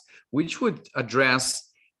drugs, which would address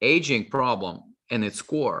aging problem in its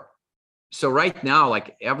core. So right now,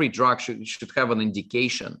 like every drug should have an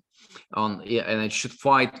indication on, and it should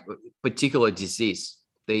fight particular disease.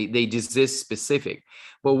 They disease specific,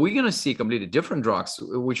 but we're going to see completely different drugs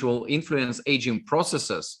which will influence aging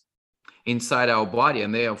processes inside our body,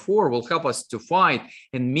 and therefore will help us to fight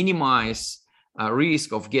and minimize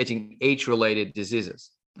risk of getting age-related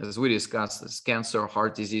diseases, as we discussed, as cancer,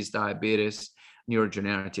 heart disease, diabetes,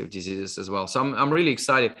 neurodegenerative diseases as well. So I'm really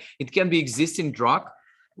excited. It can be existing drug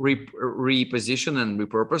repositioned and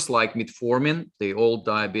repurposed, like metformin, the old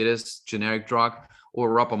diabetes generic drug,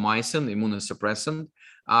 or rapamycin, immunosuppressant,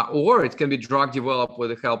 or it can be drug developed with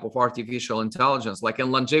the help of artificial intelligence. Like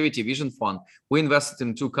in Longevity Vision Fund, we invested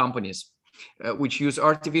in 2 companies which use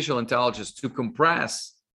artificial intelligence to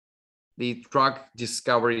compress the drug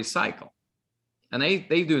discovery cycle, and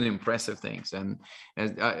they do impressive things. And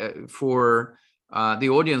for the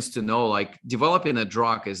audience to know, like developing a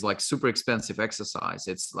drug is like super expensive exercise.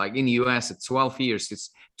 It's like in the US, it's 12 years,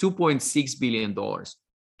 it's $2.6 billion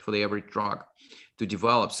for the average drug to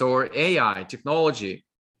develop. So our AI technology,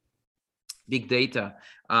 big data,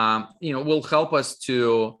 will help us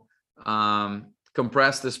to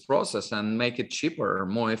compress this process and make it cheaper,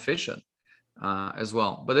 more efficient as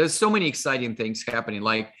well. But there's so many exciting things happening.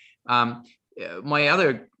 Like my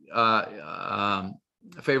other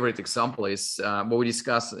favorite example is what we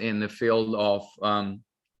discussed in the field of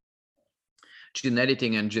gene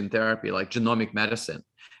editing and gene therapy, like genomic medicine.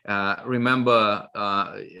 Remember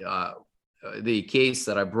the case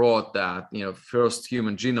that I brought that, first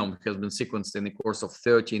human genome has been sequenced in the course of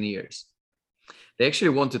 13 years. They actually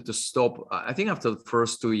wanted to stop, I think, after the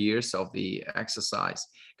first 2 years of the exercise,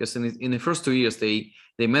 because in the first 2 years, they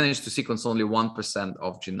managed to sequence only 1%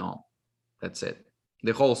 of genome. That's it.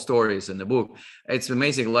 The whole story is in the book. It's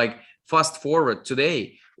amazing. Like, fast forward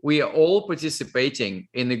today, we are all participating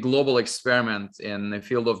in the global experiment in the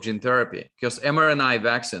field of gene therapy, because mRNA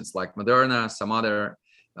vaccines like Moderna, some other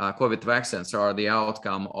COVID vaccines are the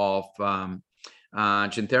outcome of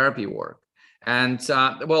gene therapy work. And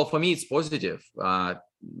well, for me, it's positive.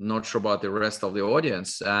 Not sure about the rest of the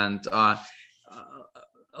audience. And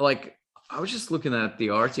like, I was just looking at the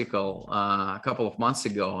article a couple of months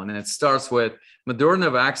ago, and it starts with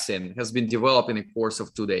Moderna vaccine has been developed in the course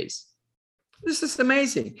of 2 days. This is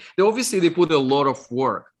amazing. They put a lot of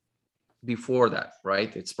work before that,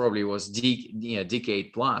 right? It's probably was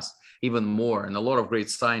decade plus, even more, and a lot of great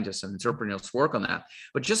scientists and entrepreneurs work on that.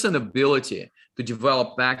 But just an ability to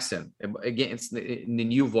develop vaccine against the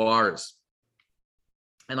new virus,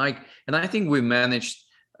 and I think we managed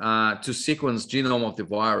to sequence genome of the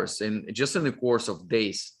virus in the course of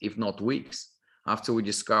days, if not weeks, after we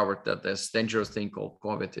discovered that this dangerous thing called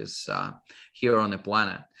COVID is here on the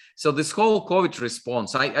planet. So this whole COVID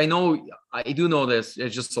response, I do know there's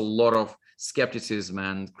just a lot of skepticism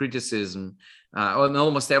and criticism in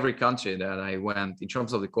almost every country that I went in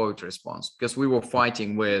terms of the COVID response, because we were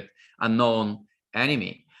fighting with a known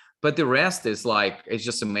enemy. But the rest is like, it's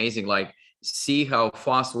just amazing. Like, see how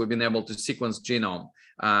fast we've been able to sequence genome,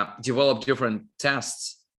 develop different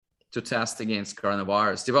tests to test against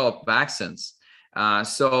coronavirus, develop vaccines.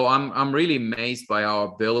 So I'm really amazed by our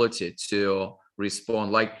ability to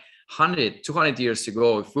respond. Like 100, 200 years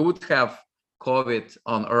ago, if we would have COVID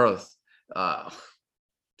on Earth,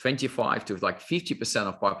 25 to like 50%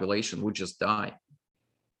 of population would just die.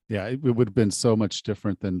 Yeah, it would have been so much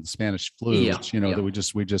different than the Spanish flu, which,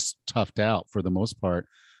 that we just toughed out for the most part,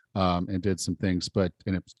 and did some things. But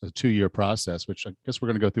in a 2-year process, which I guess we're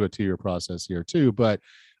going to go through a 2-year process here too. But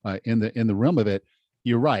in the realm of it,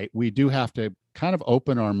 you're right. We do have to kind of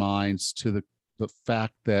open our minds to the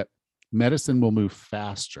fact that medicine will move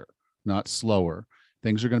faster, not slower.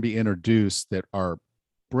 Things are going to be introduced that are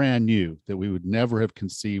brand new, that we would never have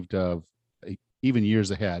conceived of even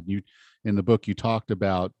years ahead. In the book, you talked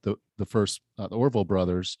about the first, the Orville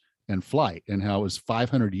brothers and flight, and how it was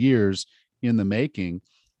 500 years in the making.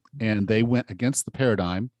 And they went against the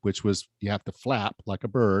paradigm, which was you have to flap like a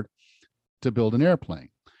bird to build an airplane.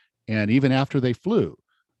 And even after they flew,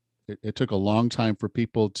 it took a long time for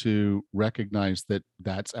people to recognize that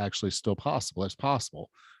that's actually still possible. It's possible.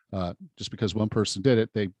 Just because one person did it,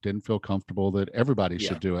 they didn't feel comfortable that everybody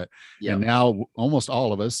should do it. And now almost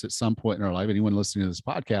all of us at some point in our life, anyone listening to this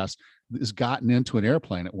podcast, has gotten into an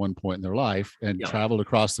airplane at one point in their life and traveled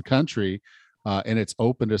across the country. And it's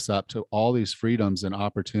opened us up to all these freedoms and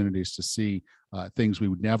opportunities to see things we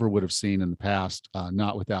would have seen in the past,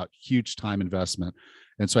 not without huge time investment.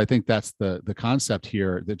 And so I think that's the concept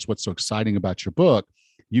here. That's what's so exciting about your book.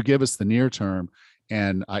 You give us the near term,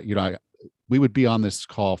 and we would be on this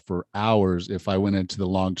call for hours if I went into the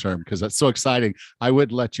long term, because that's so exciting. I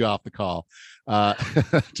wouldn't let you off the call.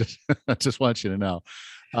 Just want you to know.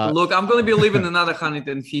 Look, I'm going to be living another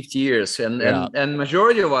 150 years, and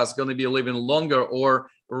majority of us going to be living longer,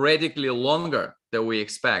 or radically longer than we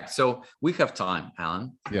expect. So we have time,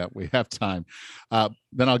 Alan. Yeah, we have time.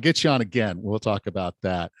 Then I'll get you on again. We'll talk about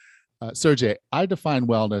that. Sergey, I define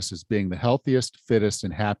wellness as being the healthiest, fittest,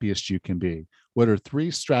 and happiest you can be. What are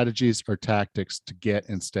 3 strategies or tactics to get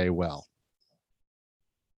and stay well?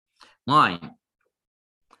 Mine.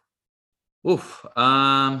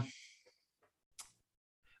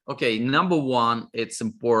 Okay, number 1, it's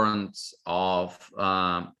importance of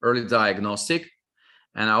early diagnostic.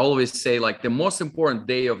 And I always say, like, the most important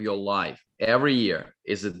day of your life every year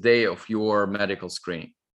is the day of your medical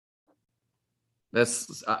screening.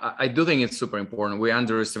 I do think it's super important. We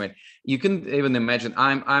underestimate. You can even imagine,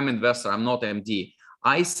 I'm an investor, I'm not MD.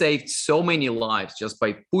 I saved so many lives just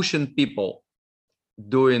by pushing people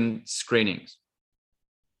doing screenings.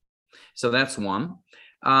 So that's one.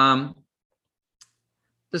 The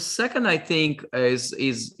second, I think,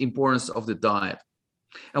 is importance of the diet.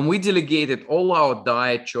 And we delegated all our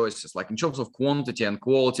diet choices, like in terms of quantity and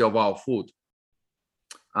quality of our food,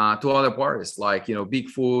 to other parties, like, big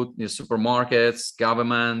food, supermarkets,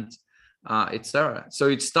 government, etc. So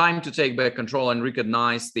it's time to take back control and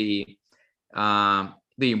recognize the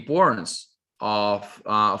importance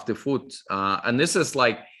of the food. And this is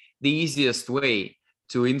like the easiest way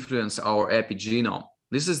to influence our epigenome.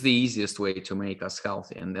 This is the easiest way to make us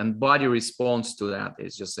healthy, and body response to that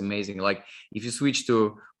is just amazing. Like if you switch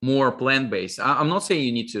to more plant-based, I'm not saying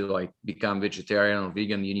you need to like become vegetarian or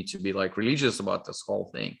vegan, you need to be like religious about this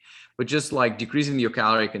whole thing, but just like decreasing your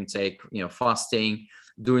caloric intake, fasting,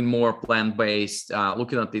 doing more plant-based,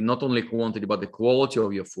 looking at the not only quantity but the quality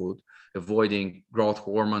of your food, avoiding growth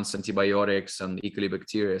hormones, antibiotics, and E. coli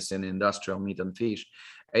bacteria in industrial meat and fish.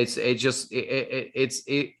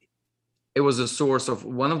 It was a source of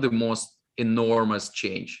one of the most enormous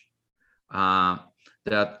change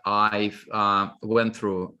that I've went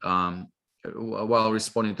through while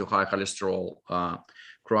responding to high cholesterol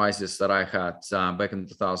crisis that I had back in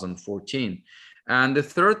 2014. And the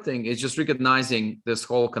third thing is just recognizing this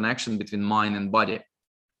whole connection between mind and body.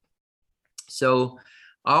 So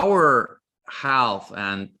our health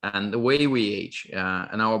and the way we age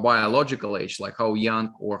and our biological age, like how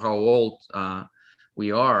young or how old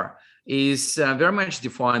we are, is very much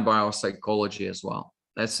defined by our psychology as well.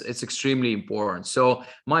 It's extremely important. So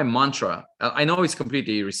my mantra, I know it's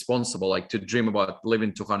completely irresponsible, like to dream about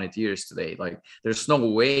living 200 years today. Like there's no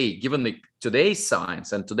way, given today's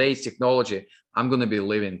science and today's technology, I'm going to be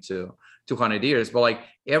living to 200 years. But like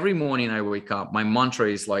every morning I wake up, my mantra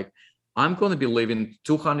is like, I'm going to be living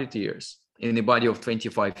 200 years in the body of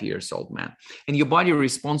 25 years old man. And your body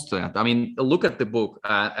responds to that. I mean, look at the book.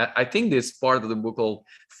 I think this part of the book called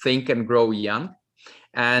Think and Grow Young.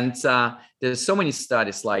 And there's so many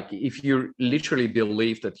studies, like if you literally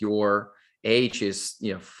believe that your age is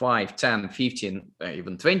 5, 10, 15,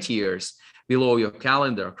 even 20 years below your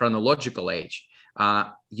calendar chronological age,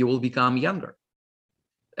 you will become younger.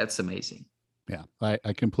 That's amazing. Yeah,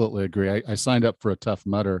 I completely agree. I signed up for a Tough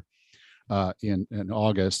Mudder in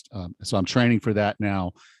August. So I'm training for that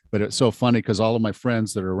now. But it's so funny because all of my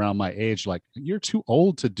friends that are around my age, like, you're too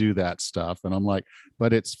old to do that stuff. And I'm like,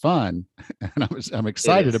 but it's fun. And I'm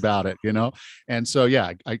excited about it, And so,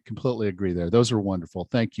 yeah, I completely agree there. Those are wonderful.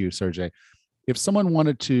 Thank you, Sergey. If someone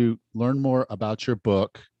wanted to learn more about your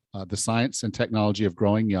book, The Science and Technology of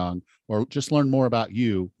Growing Young, or just learn more about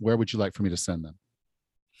you, where would you like for me to send them?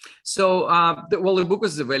 So, the book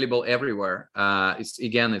is available everywhere.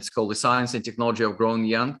 It's called The Science and Technology of Growing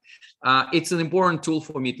Young. It's an important tool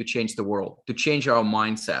for me to change the world, to change our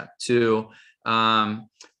mindset, to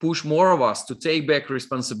push more of us to take back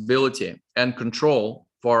responsibility and control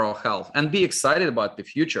for our health and be excited about the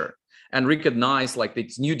future and recognize like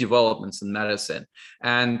these new developments in medicine.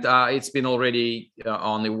 And it's been already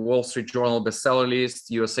on the Wall Street Journal bestseller list,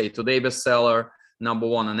 USA Today bestseller, #1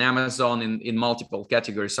 on Amazon in multiple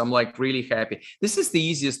categories. So I'm like really happy. This is the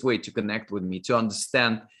easiest way to connect with me, to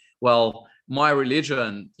understand, well, my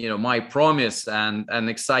religion, my promise and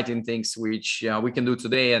exciting things which we can do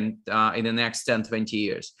today and in the next 10, 20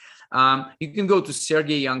 years. You can go to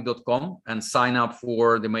sergeyyoung.com and sign up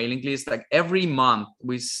for the mailing list. Like every month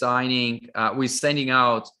we're sending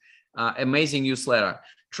out amazing newsletter,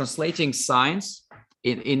 translating science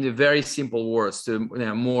in the very simple words to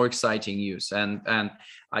more exciting news. And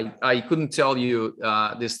I couldn't tell you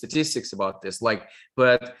the statistics about this,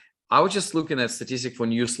 but I was just looking at statistics for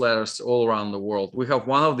newsletters all around the world. We have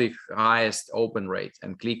one of the highest open rates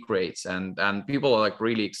and click rates, and people are like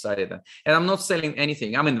really excited. And I'm not selling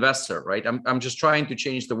anything. I'm an investor, right? I'm just trying to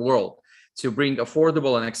change the world, to bring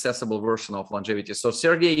affordable and accessible version of longevity. So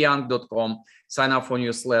sergeyyoung.com, sign up for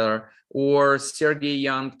newsletter, or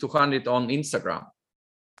sergeyyoung200 on Instagram.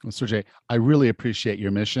 Well, Sergey, I really appreciate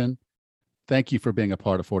your mission. Thank you for being a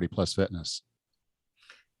part of 40 Plus Fitness.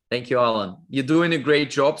 Thank you, Alan. You're doing a great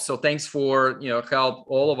job. So thanks for help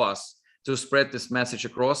all of us to spread this message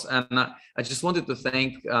across. And I just wanted to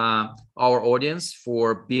thank our audience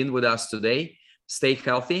for being with us today. Stay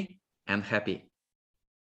healthy and happy.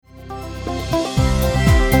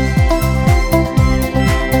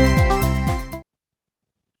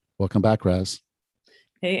 Welcome back, Raz.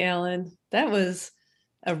 Hey, Alan. That was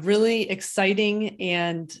a really exciting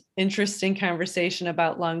and interesting conversation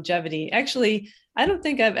about longevity. Actually, I don't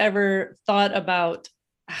think I've ever thought about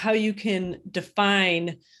how you can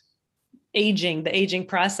define aging, the aging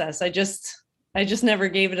process. I just never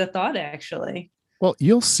gave it a thought, actually. Well,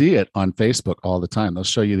 you'll see it on Facebook all the time. They'll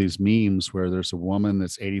show you these memes where there's a woman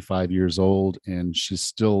that's 85 years old and she's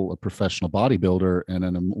still a professional bodybuilder, and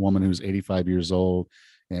then a woman who's 85 years old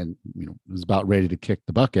and is about ready to kick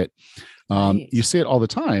the bucket. Right. You see it all the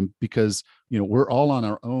time because we're all on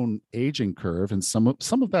our own aging curve, and some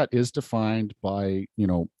of that is defined by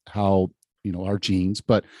how our genes,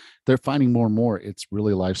 but they're finding more and more it's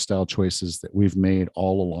really lifestyle choices that we've made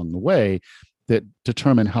all along the way that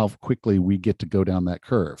determine how quickly we get to go down that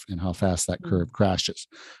curve and how fast that curve crashes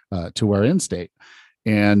to our end state.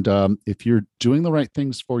 And if you're doing the right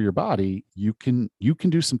things for your body, you can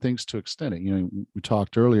do some things to extend it. We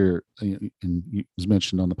talked earlier, and it was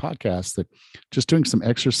mentioned on the podcast that just doing some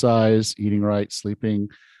exercise, eating right, sleeping,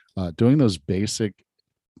 doing those basic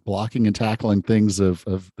blocking and tackling things of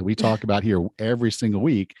that we talk about here every single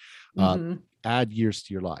week, add years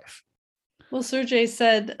to your life. Well, Sergey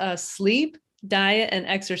said sleep, diet, and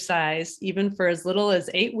exercise, even for as little as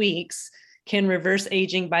 8 weeks, can reverse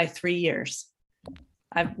aging by 3 years.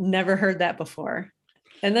 I've never heard that before.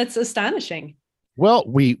 And that's astonishing. Well,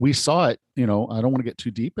 we saw it, I don't want to get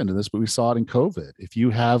too deep into this, but we saw it in COVID. If you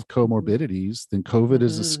have comorbidities, then COVID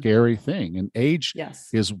is a scary thing. And age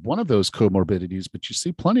is one of those comorbidities, but you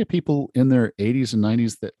see plenty of people in their 80s and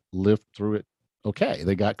 90s that lived through it. Okay.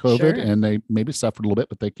 They got COVID and they maybe suffered a little bit,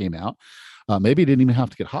 but they came out. Maybe didn't even have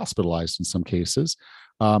to get hospitalized in some cases.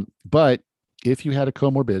 But if you had a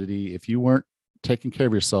comorbidity, if you weren't taking care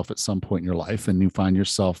of yourself at some point in your life and you find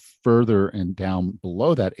yourself further and down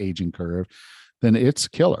below that aging curve, then it's a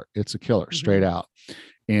killer. It's a killer straight out.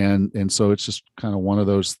 And so it's just kind of one of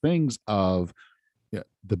those things of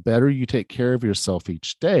the better you take care of yourself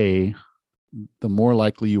each day, the more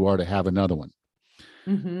likely you are to have another one.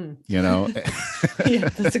 Yeah,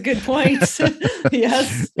 that's a good point.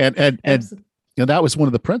 Yes. And that was one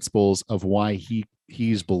of the principles of why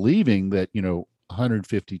he's believing that,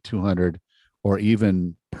 150, 200, or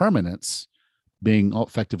even permanence, being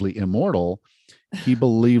effectively immortal, he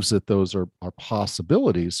believes that those are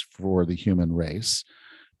possibilities for the human race,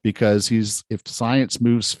 because if science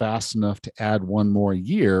moves fast enough to add one more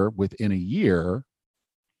year within a year,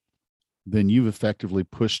 then you've effectively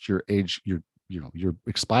pushed your age, your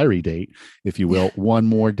expiry date, if you will, one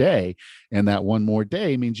more day. And that one more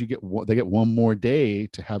day means they get one more day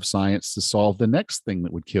to have science to solve the next thing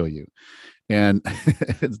that would kill you. And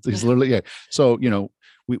it's literally, So,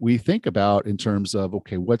 we think about in terms of,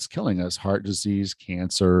 okay, what's killing us? Heart disease,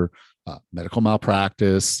 cancer, medical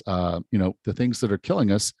malpractice, the things that are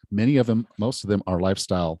killing us, most of them are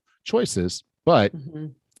lifestyle choices. But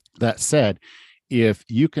that said, if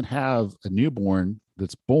you can have a newborn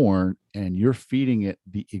that's born and you're feeding it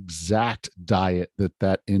the exact diet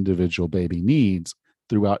that individual baby needs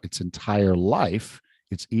throughout its entire life,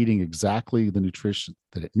 it's eating exactly the nutrition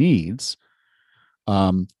that it needs,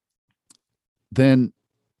 then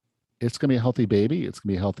it's going to be a healthy baby. It's going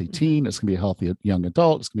to be a healthy teen. It's going to be a healthy young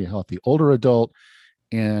adult. It's going to be a healthy older adult.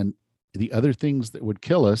 And the other things that would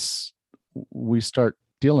kill us, we start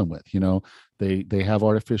dealing with. They have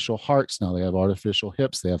artificial hearts now. They have artificial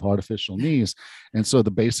hips. They have artificial knees. And so the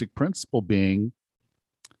basic principle being,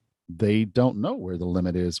 they don't know where the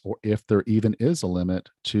limit is, or if there even is a limit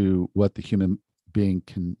to what the human being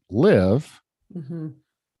can live,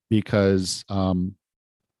 because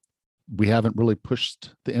we haven't really pushed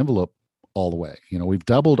the envelope all the way. We've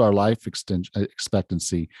doubled our life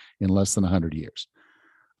expectancy in less than 100 years.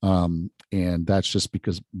 And that's just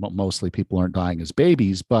because mostly people aren't dying as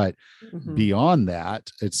babies, but beyond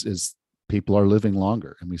that, it's people are living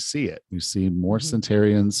longer, and we see it. We see more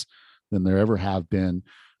centenarians than there ever have been.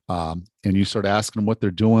 And you start asking them what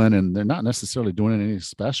they're doing, and they're not necessarily doing anything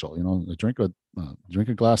special. They drink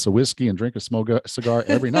a glass of whiskey and smoke a cigar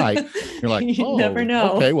every night. You're like, you never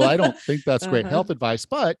know. Okay, well, I don't think that's great health advice,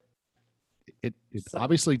 but it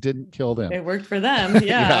obviously didn't kill them. It worked for them.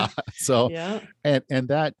 Yeah. So, and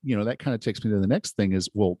that, that kind of takes me to the next thing is,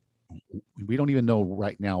 well, we don't even know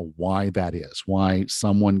right now why that is, why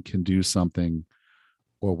someone can do something,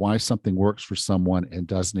 or why something works for someone and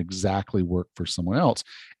doesn't exactly work for someone else.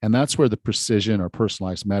 And that's where the precision or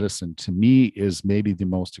personalized medicine, to me, is maybe the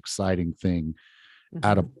most exciting thing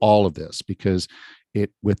out of all of this, because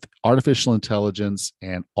with artificial intelligence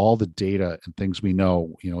and all the data and things we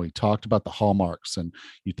know, he talked about the hallmarks, and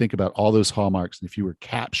you think about all those hallmarks. And if you were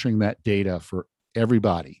capturing that data for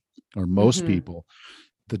everybody or most people,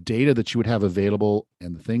 the data that you would have available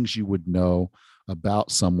and the things you would know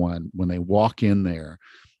about someone when they walk in there,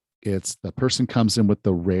 it's the person comes in with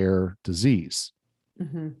the rare disease.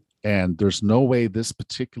 And there's no way this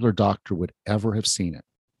particular doctor would ever have seen it,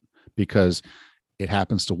 because it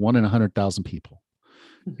happens to 1 in 100,000 people.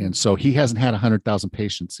 And so he hasn't had 100,000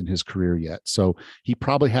 patients in his career yet. So he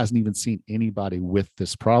probably hasn't even seen anybody with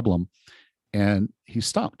this problem. And he's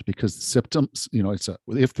stumped because the symptoms, it's a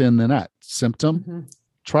if then that symptom,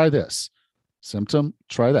 try this, symptom,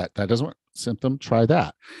 try that. That doesn't work. Symptom, try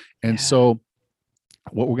that. And so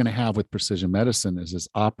what we're going to have with precision medicine is this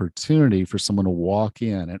opportunity for someone to walk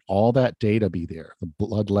in and all that data be there, the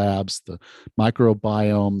blood labs, the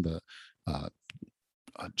microbiome, the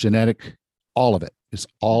genetic, all of it is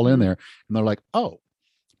all in there. And they're like, oh,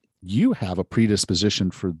 you have a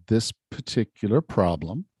predisposition for this particular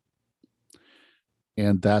problem,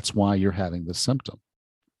 and that's why you're having this symptom.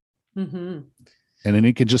 Mm-hmm. And then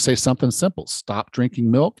you can just say something simple: stop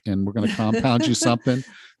drinking milk, and we're going to compound you something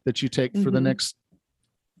that you take for the next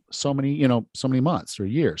so many months or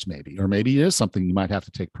years, maybe, or maybe it is something you might have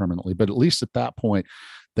to take permanently. But at least at that point,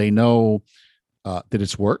 they know that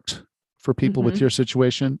it's worked for people with your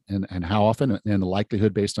situation, and how often, and the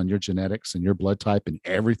likelihood based on your genetics and your blood type and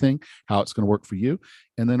everything, how it's going to work for you.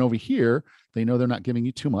 And then over here, they know they're not giving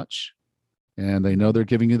you too much, and they know they're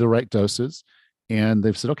giving you the right doses. And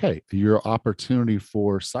they've said, okay, your opportunity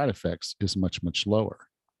for side effects is much, much lower.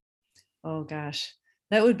 Oh gosh,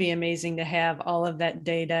 that would be amazing to have all of that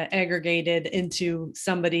data aggregated into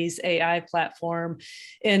somebody's AI platform.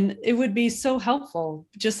 And it would be so helpful,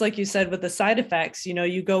 just like you said, with the side effects.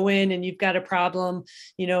 You go in and you've got a problem,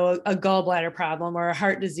 a gallbladder problem or a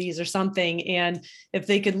heart disease or something. And if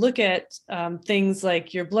they could look at things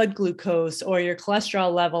like your blood glucose or your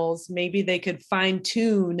cholesterol levels, maybe they could fine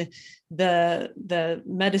tune the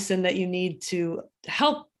medicine that you need to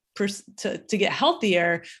help to get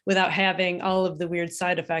healthier without having all of the weird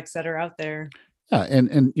side effects that are out there. Yeah,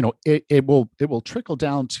 and it will trickle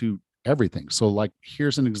down to everything. So, like,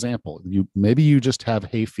 here's an example: maybe you just have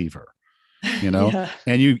hay fever, Yeah.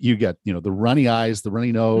 and you get the runny eyes, the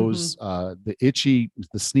runny nose, the itchy,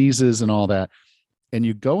 the sneezes, and all that. And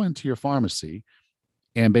you go into your pharmacy,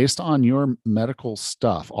 and based on your medical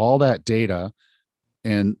stuff, all that data,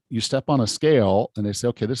 and you step on a scale, and they say,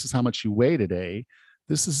 okay, this is how much you weigh today.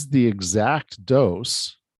 This is the exact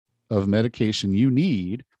dose of medication you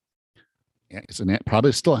need. It's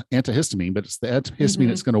probably still antihistamine, but it's the antihistamine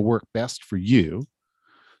that's going to work best for you.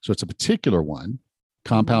 So it's a particular one,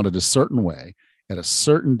 compounded a certain way at a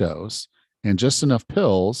certain dose, and just enough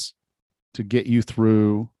pills to get you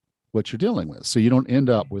through what you're dealing with. So you don't end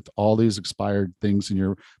up with all these expired things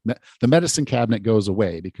in the medicine cabinet goes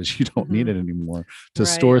away because you don't need it anymore to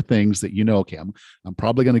store things that okay, I'm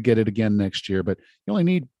probably going to get it again next year, but you only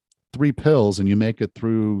need 3 pills and you make it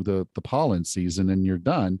through the pollen season and you're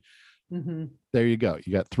done. There you go.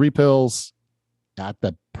 You got 3 pills at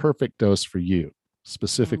the perfect dose for you,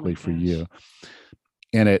 specifically for you.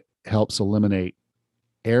 And it helps eliminate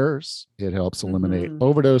errors. It helps eliminate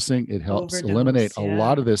overdosing. It helps eliminate a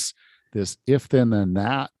lot of this if then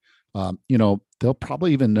that. They'll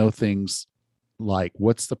probably even know things like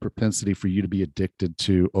what's the propensity for you to be addicted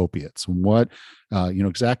to opiates, and what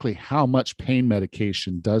exactly how much pain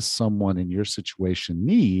medication does someone in your situation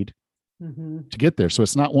need to get there. So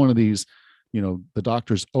it's not one of these, the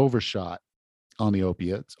doctors overshot on the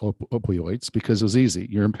opioids because it was easy.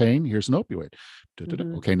 You're in pain. Here's an opioid.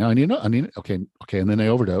 Okay, now I need okay, and then they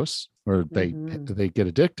overdose or they get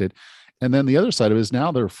addicted. And then the other side of it is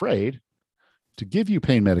now they're afraid to give you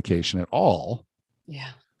pain medication at all.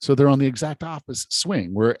 Yeah. So they're on the exact opposite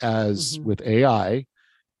swing. Whereas with AI,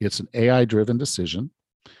 it's an AI-driven decision.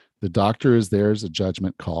 The doctor is there as a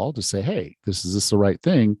judgment call to say, hey, is this the right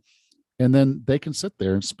thing? And then they can sit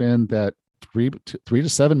there and spend that 3 to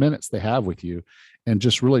 7 minutes they have with you and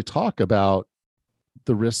just really talk about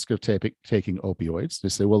the risk of taking opioids. They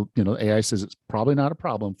say, well, AI says it's probably not a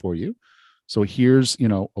problem for you. So here's,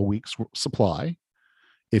 a week's supply.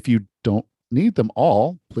 If you don't need them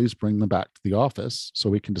all, please bring them back to the office so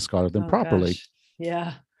we can discard them properly. Gosh.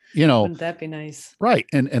 Yeah. Wouldn't that be nice? Right.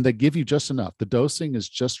 And they give you just enough. The dosing is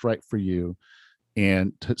just right for you.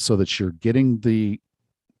 And so that you're getting the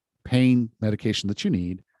pain medication that you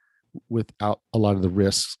need without a lot of the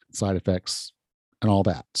risks, side effects, and all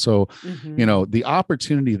that. So, the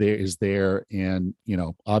opportunity there is there. And,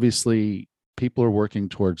 obviously people are working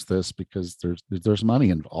towards this because there's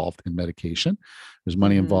money involved in medication. There's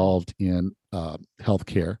money involved in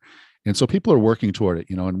healthcare. And so people are working toward it,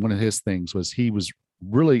 and one of his things was he was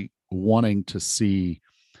really wanting to see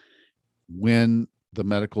when the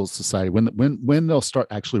medical society, when they'll start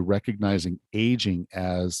actually recognizing aging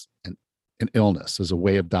as an illness, as a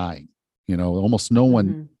way of dying. Almost no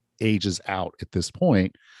one ages out at this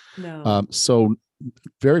point. No. So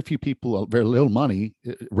very few people, very little money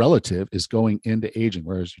relative is going into aging.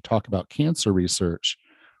 Whereas you talk about cancer research,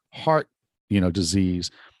 heart,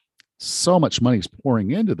 disease, so much money is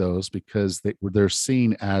pouring into those because they're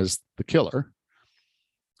seen as the killer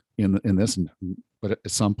in this. But at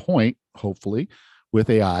some point, hopefully, with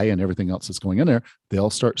AI and everything else that's going in there, they'll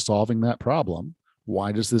start solving that problem.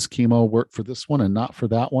 Why does this chemo work for this one and not for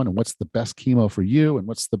that one? And what's the best chemo for you? And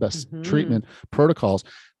what's the best treatment protocols?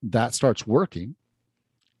 That starts working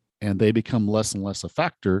and they become less and less a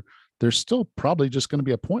factor. There's still probably just going to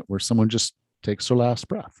be a point where someone just takes their last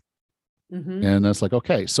breath. Mhm. And that's like,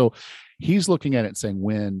 okay. So he's looking at it and saying,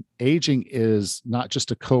 when aging is not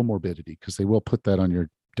just a comorbidity, because they will put that on your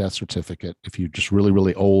death certificate. If you're just really,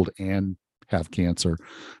 really old and have cancer,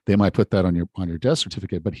 they might put that on your death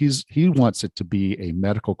certificate. But he wants it to be a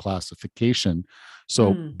medical classification.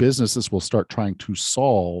 So Mm. businesses will start trying to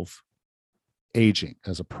solve aging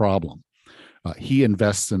as a problem. He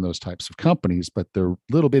invests in those types of companies, but they're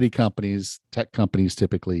little bitty companies, tech companies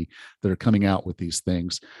typically, that are coming out with these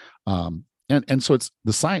things. And so it's,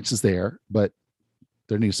 the science is there, but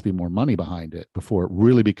there needs to be more money behind it before it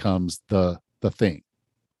really becomes the thing.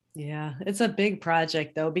 Yeah, it's a big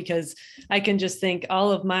project though, because I can just think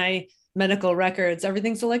all of my medical records,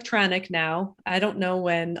 everything's electronic now. I don't know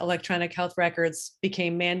when electronic health records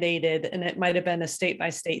became mandated, and it might have been a state by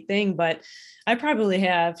state thing, but I probably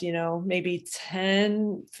have, maybe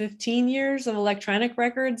 10, 15 years of electronic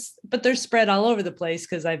records, but they're spread all over the place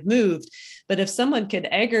because I've moved. But if someone could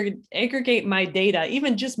aggregate my data,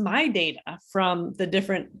 even just my data from the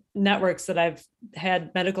different networks that I've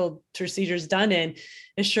had medical procedures done in,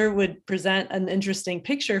 it sure would present an interesting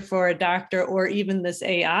picture for a doctor or even this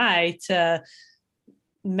AI to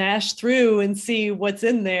mash through and see what's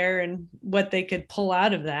in there and what they could pull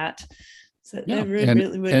out of that. So Yeah, it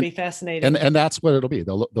really would be fascinating. And that's what it'll be.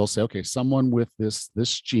 They'll say, okay, someone with this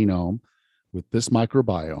genome, with this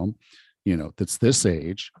microbiome, that's this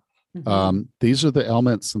age. Mhm. These are the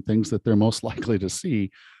elements and things that they're most likely to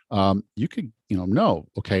see. You could, know,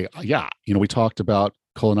 okay, yeah, we talked about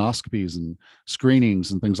colonoscopies and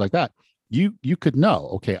screenings and things like that. You could know,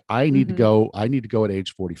 okay, I need to Mhm. go at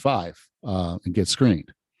age 45 and get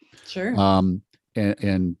screened. Sure.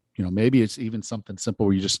 And maybe it's even something simple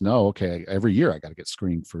where you just know, okay, every year I got to get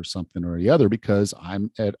screened for something or the other because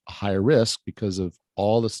I'm at higher risk because of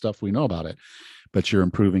all the stuff we know about it. But you're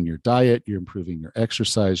improving your diet, you're improving your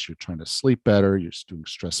exercise, you're trying to sleep better, you're doing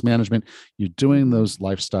stress management, you're doing Mhm. those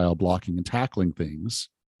lifestyle blocking and tackling things,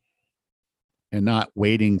 and not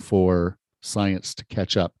waiting for science to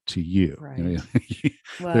catch up to you. Right.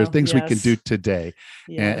 There are Well, things we can do yes. today,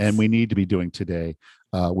 and Yes. we need to be doing today,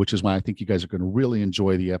 which is why I think you guys are going to really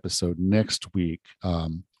enjoy the episode next week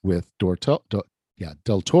with Del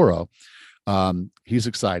Toro. He's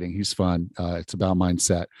exciting. He's fun. It's about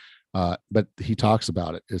mindset. But he talks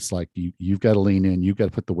about it. It's like you've got to lean in. You've got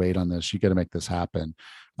to put the weight on this. You got to make this happen.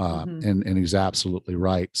 Mhm. And he's absolutely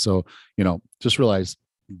right. So just realize,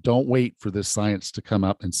 don't wait for this science to come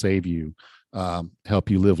up and save you, help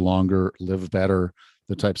you live longer, live better.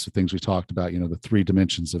 The types of things we talked about. The 3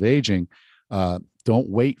 dimensions of aging. Don't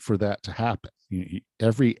wait for that to happen.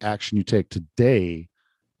 Every action you take today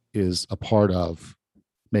is a part of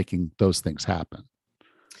making those things happen.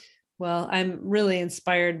 Well, I'm really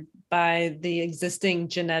inspired by the existing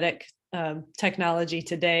genetic technology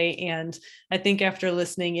today. And I think after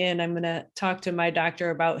listening in, I'm going to talk to my doctor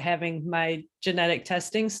about having my genetic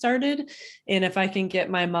testing started. And if I can get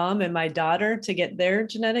my mom and my daughter to get their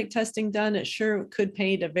genetic testing done, it sure could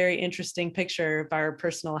paint a very interesting picture of our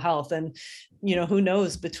personal health. And, who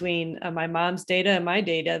knows, between my mom's data and my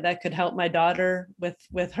data, that could help my daughter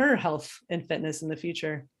with her health and fitness in the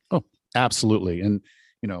future. Oh, absolutely. And,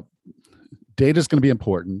 data is going to be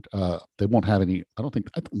important. They won't have any, I don't think,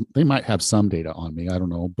 they might have some data on me. I don't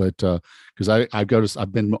know, but because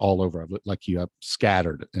I've been all over. Like you, I've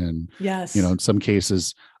scattered. And, Yes. in some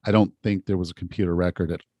cases, I don't think there was a computer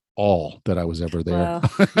record at all that I was ever there,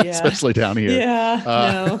 Well, yeah. especially down here. Yeah.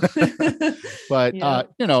 No. But, Yeah.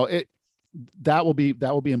 that will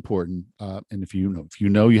be important. And if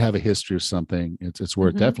you have a history of something, it's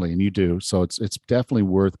worth Mhm. definitely, and you do. So it's definitely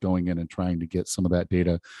worth going in and trying to get some of that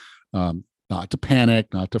data. Not to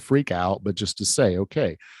panic, not to freak out, but just to say,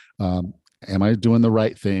 okay, am I doing the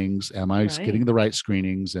right things? Am I Right. getting the right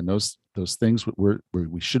screenings? And those things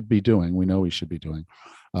we should be doing, we know we should be doing.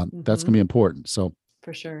 That's going to be Mhm. important. So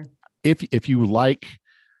For sure. if you like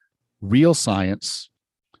real science,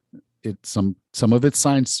 it's some of it's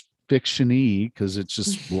science fiction-y because it's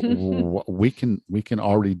just we can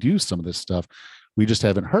already do some of this stuff. We just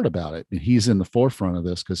haven't heard about it. And he's in the forefront of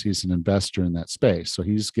this because he's an investor in that space. So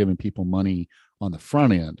he's giving people money on the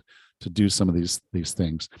front end to do some of these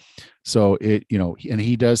things. So and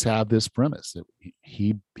he does have this premise that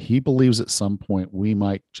he believes at some point we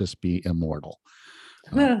might just be immortal.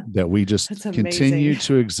 That we just That's continue amazing.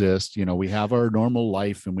 to exist. We have our normal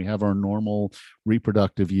life and we have our normal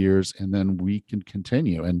reproductive years, and then we can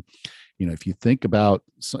continue. And if you think about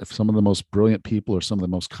some of the most brilliant people, or some of the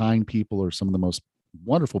most kind people, or some of the most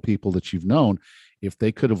wonderful people that you've known, if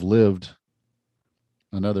they could have lived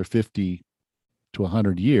another 50 to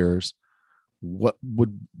 100 years, what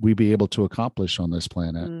would we be able to accomplish on this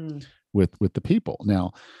planet Mm. with the people?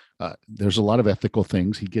 Now, There's a lot of ethical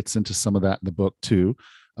things. He gets into some of that in the book too,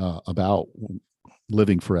 about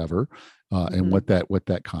living forever. And what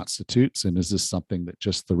that constitutes, and is this something that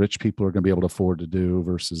just the rich people are going to be able to afford to do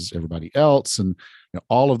versus everybody else, and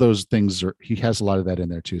all of those things he has a lot of that in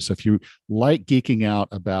there too. So if you like geeking out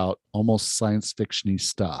about almost science fiction-y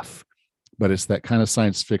stuff, but it's that kind of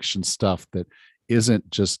science fiction stuff that isn't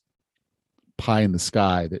just pie in the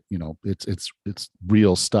sky, that it's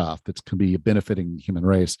real stuff that's can be benefiting the human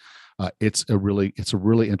race, it's a really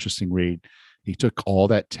interesting read. He took all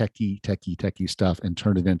that techie stuff and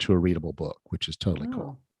turned it into a readable book, which is totally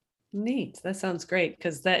cool. Neat. That sounds great,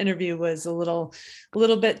 because that interview was a little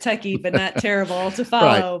bit techie, but not terrible to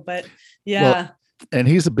follow. Right. But yeah. Well, and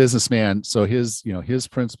he's a businessman, so his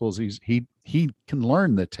principles, he can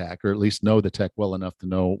learn the tech, or at least know the tech well enough to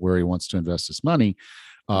know where he wants to invest his money.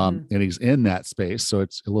 And he's in that space, so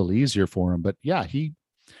it's a little easier for him. But yeah,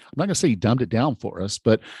 I'm not going to say he dumbed it down for us,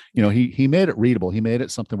 but he made it readable. He made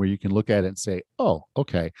it something where you can look at it and say, oh,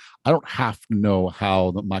 okay, I don't have to know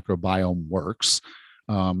how the microbiome works.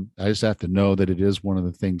 I just have to know that it is one of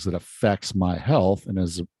the things that affects my health. And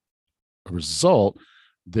as a result,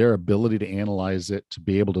 their ability to analyze it, to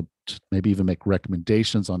be able to maybe even make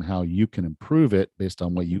recommendations on how you can improve it based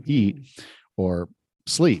on what you eat or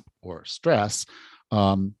sleep or stress,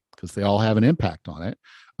 because they all have an impact on it.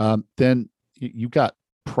 Then you've got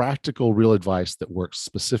practical, real advice that works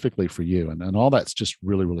specifically for you, and all that's just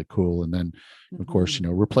really, really cool. And then of course,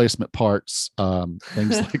 replacement parts,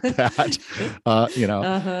 things like that.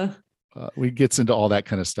 We gets into all that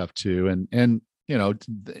kind of stuff too, and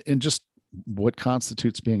just what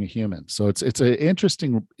constitutes being a human. So it's an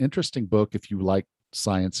interesting book if you like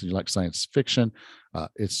science and you like science fiction.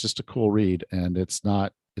 It's just a cool read, and it's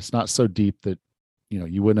not so deep that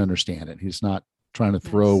you wouldn't understand it. He's not trying to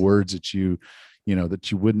throw words at you,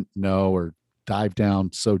 that you wouldn't know, or dive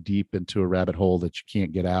down so deep into a rabbit hole that you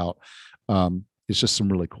can't get out. It's just some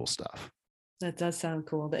really cool stuff. That does sound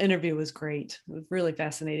cool. The interview was great. It was really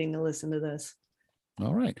fascinating to listen to this.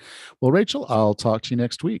 All right. Well, Rachel, I'll talk to you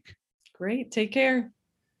next week. Great. Take care.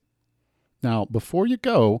 Now, before you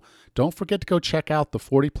go, don't forget to go check out the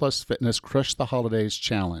 40 Plus Fitness Crush the Holidays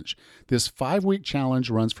Challenge. This 5-week challenge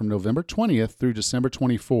runs from November 20th through December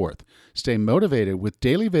 24th. Stay motivated with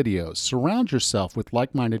daily videos, surround yourself with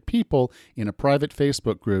like-minded people in a private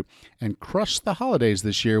Facebook group, and crush the holidays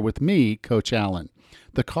this year with me, Coach Allen.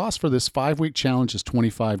 The cost for this 5-week challenge is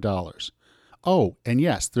 $25. Oh, and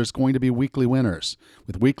yes, there's going to be weekly winners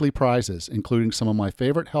with weekly prizes, including some of my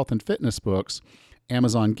favorite health and fitness books,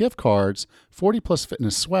 Amazon gift cards, 40 Plus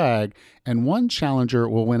Fitness swag, and one challenger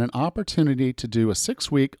will win an opportunity to do a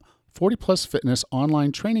 6-week 40 Plus Fitness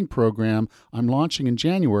online training program I'm launching in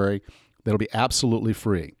January that'll be absolutely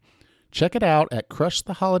free. Check it out at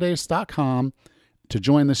crushtheholidays.com to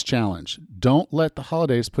join this challenge. Don't let the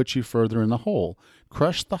holidays put you further in the hole.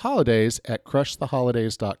 Crush the holidays at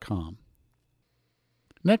crushtheholidays.com.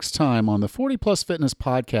 Next time on the 40 Plus Fitness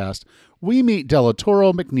podcast, we meet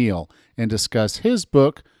Delatoro McNeil and discuss his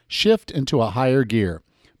book, Shift into a Higher Gear,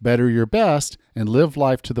 Better Your Best and Live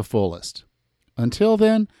Life to the Fullest. Until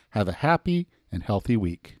then, have a happy and healthy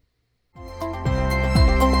week.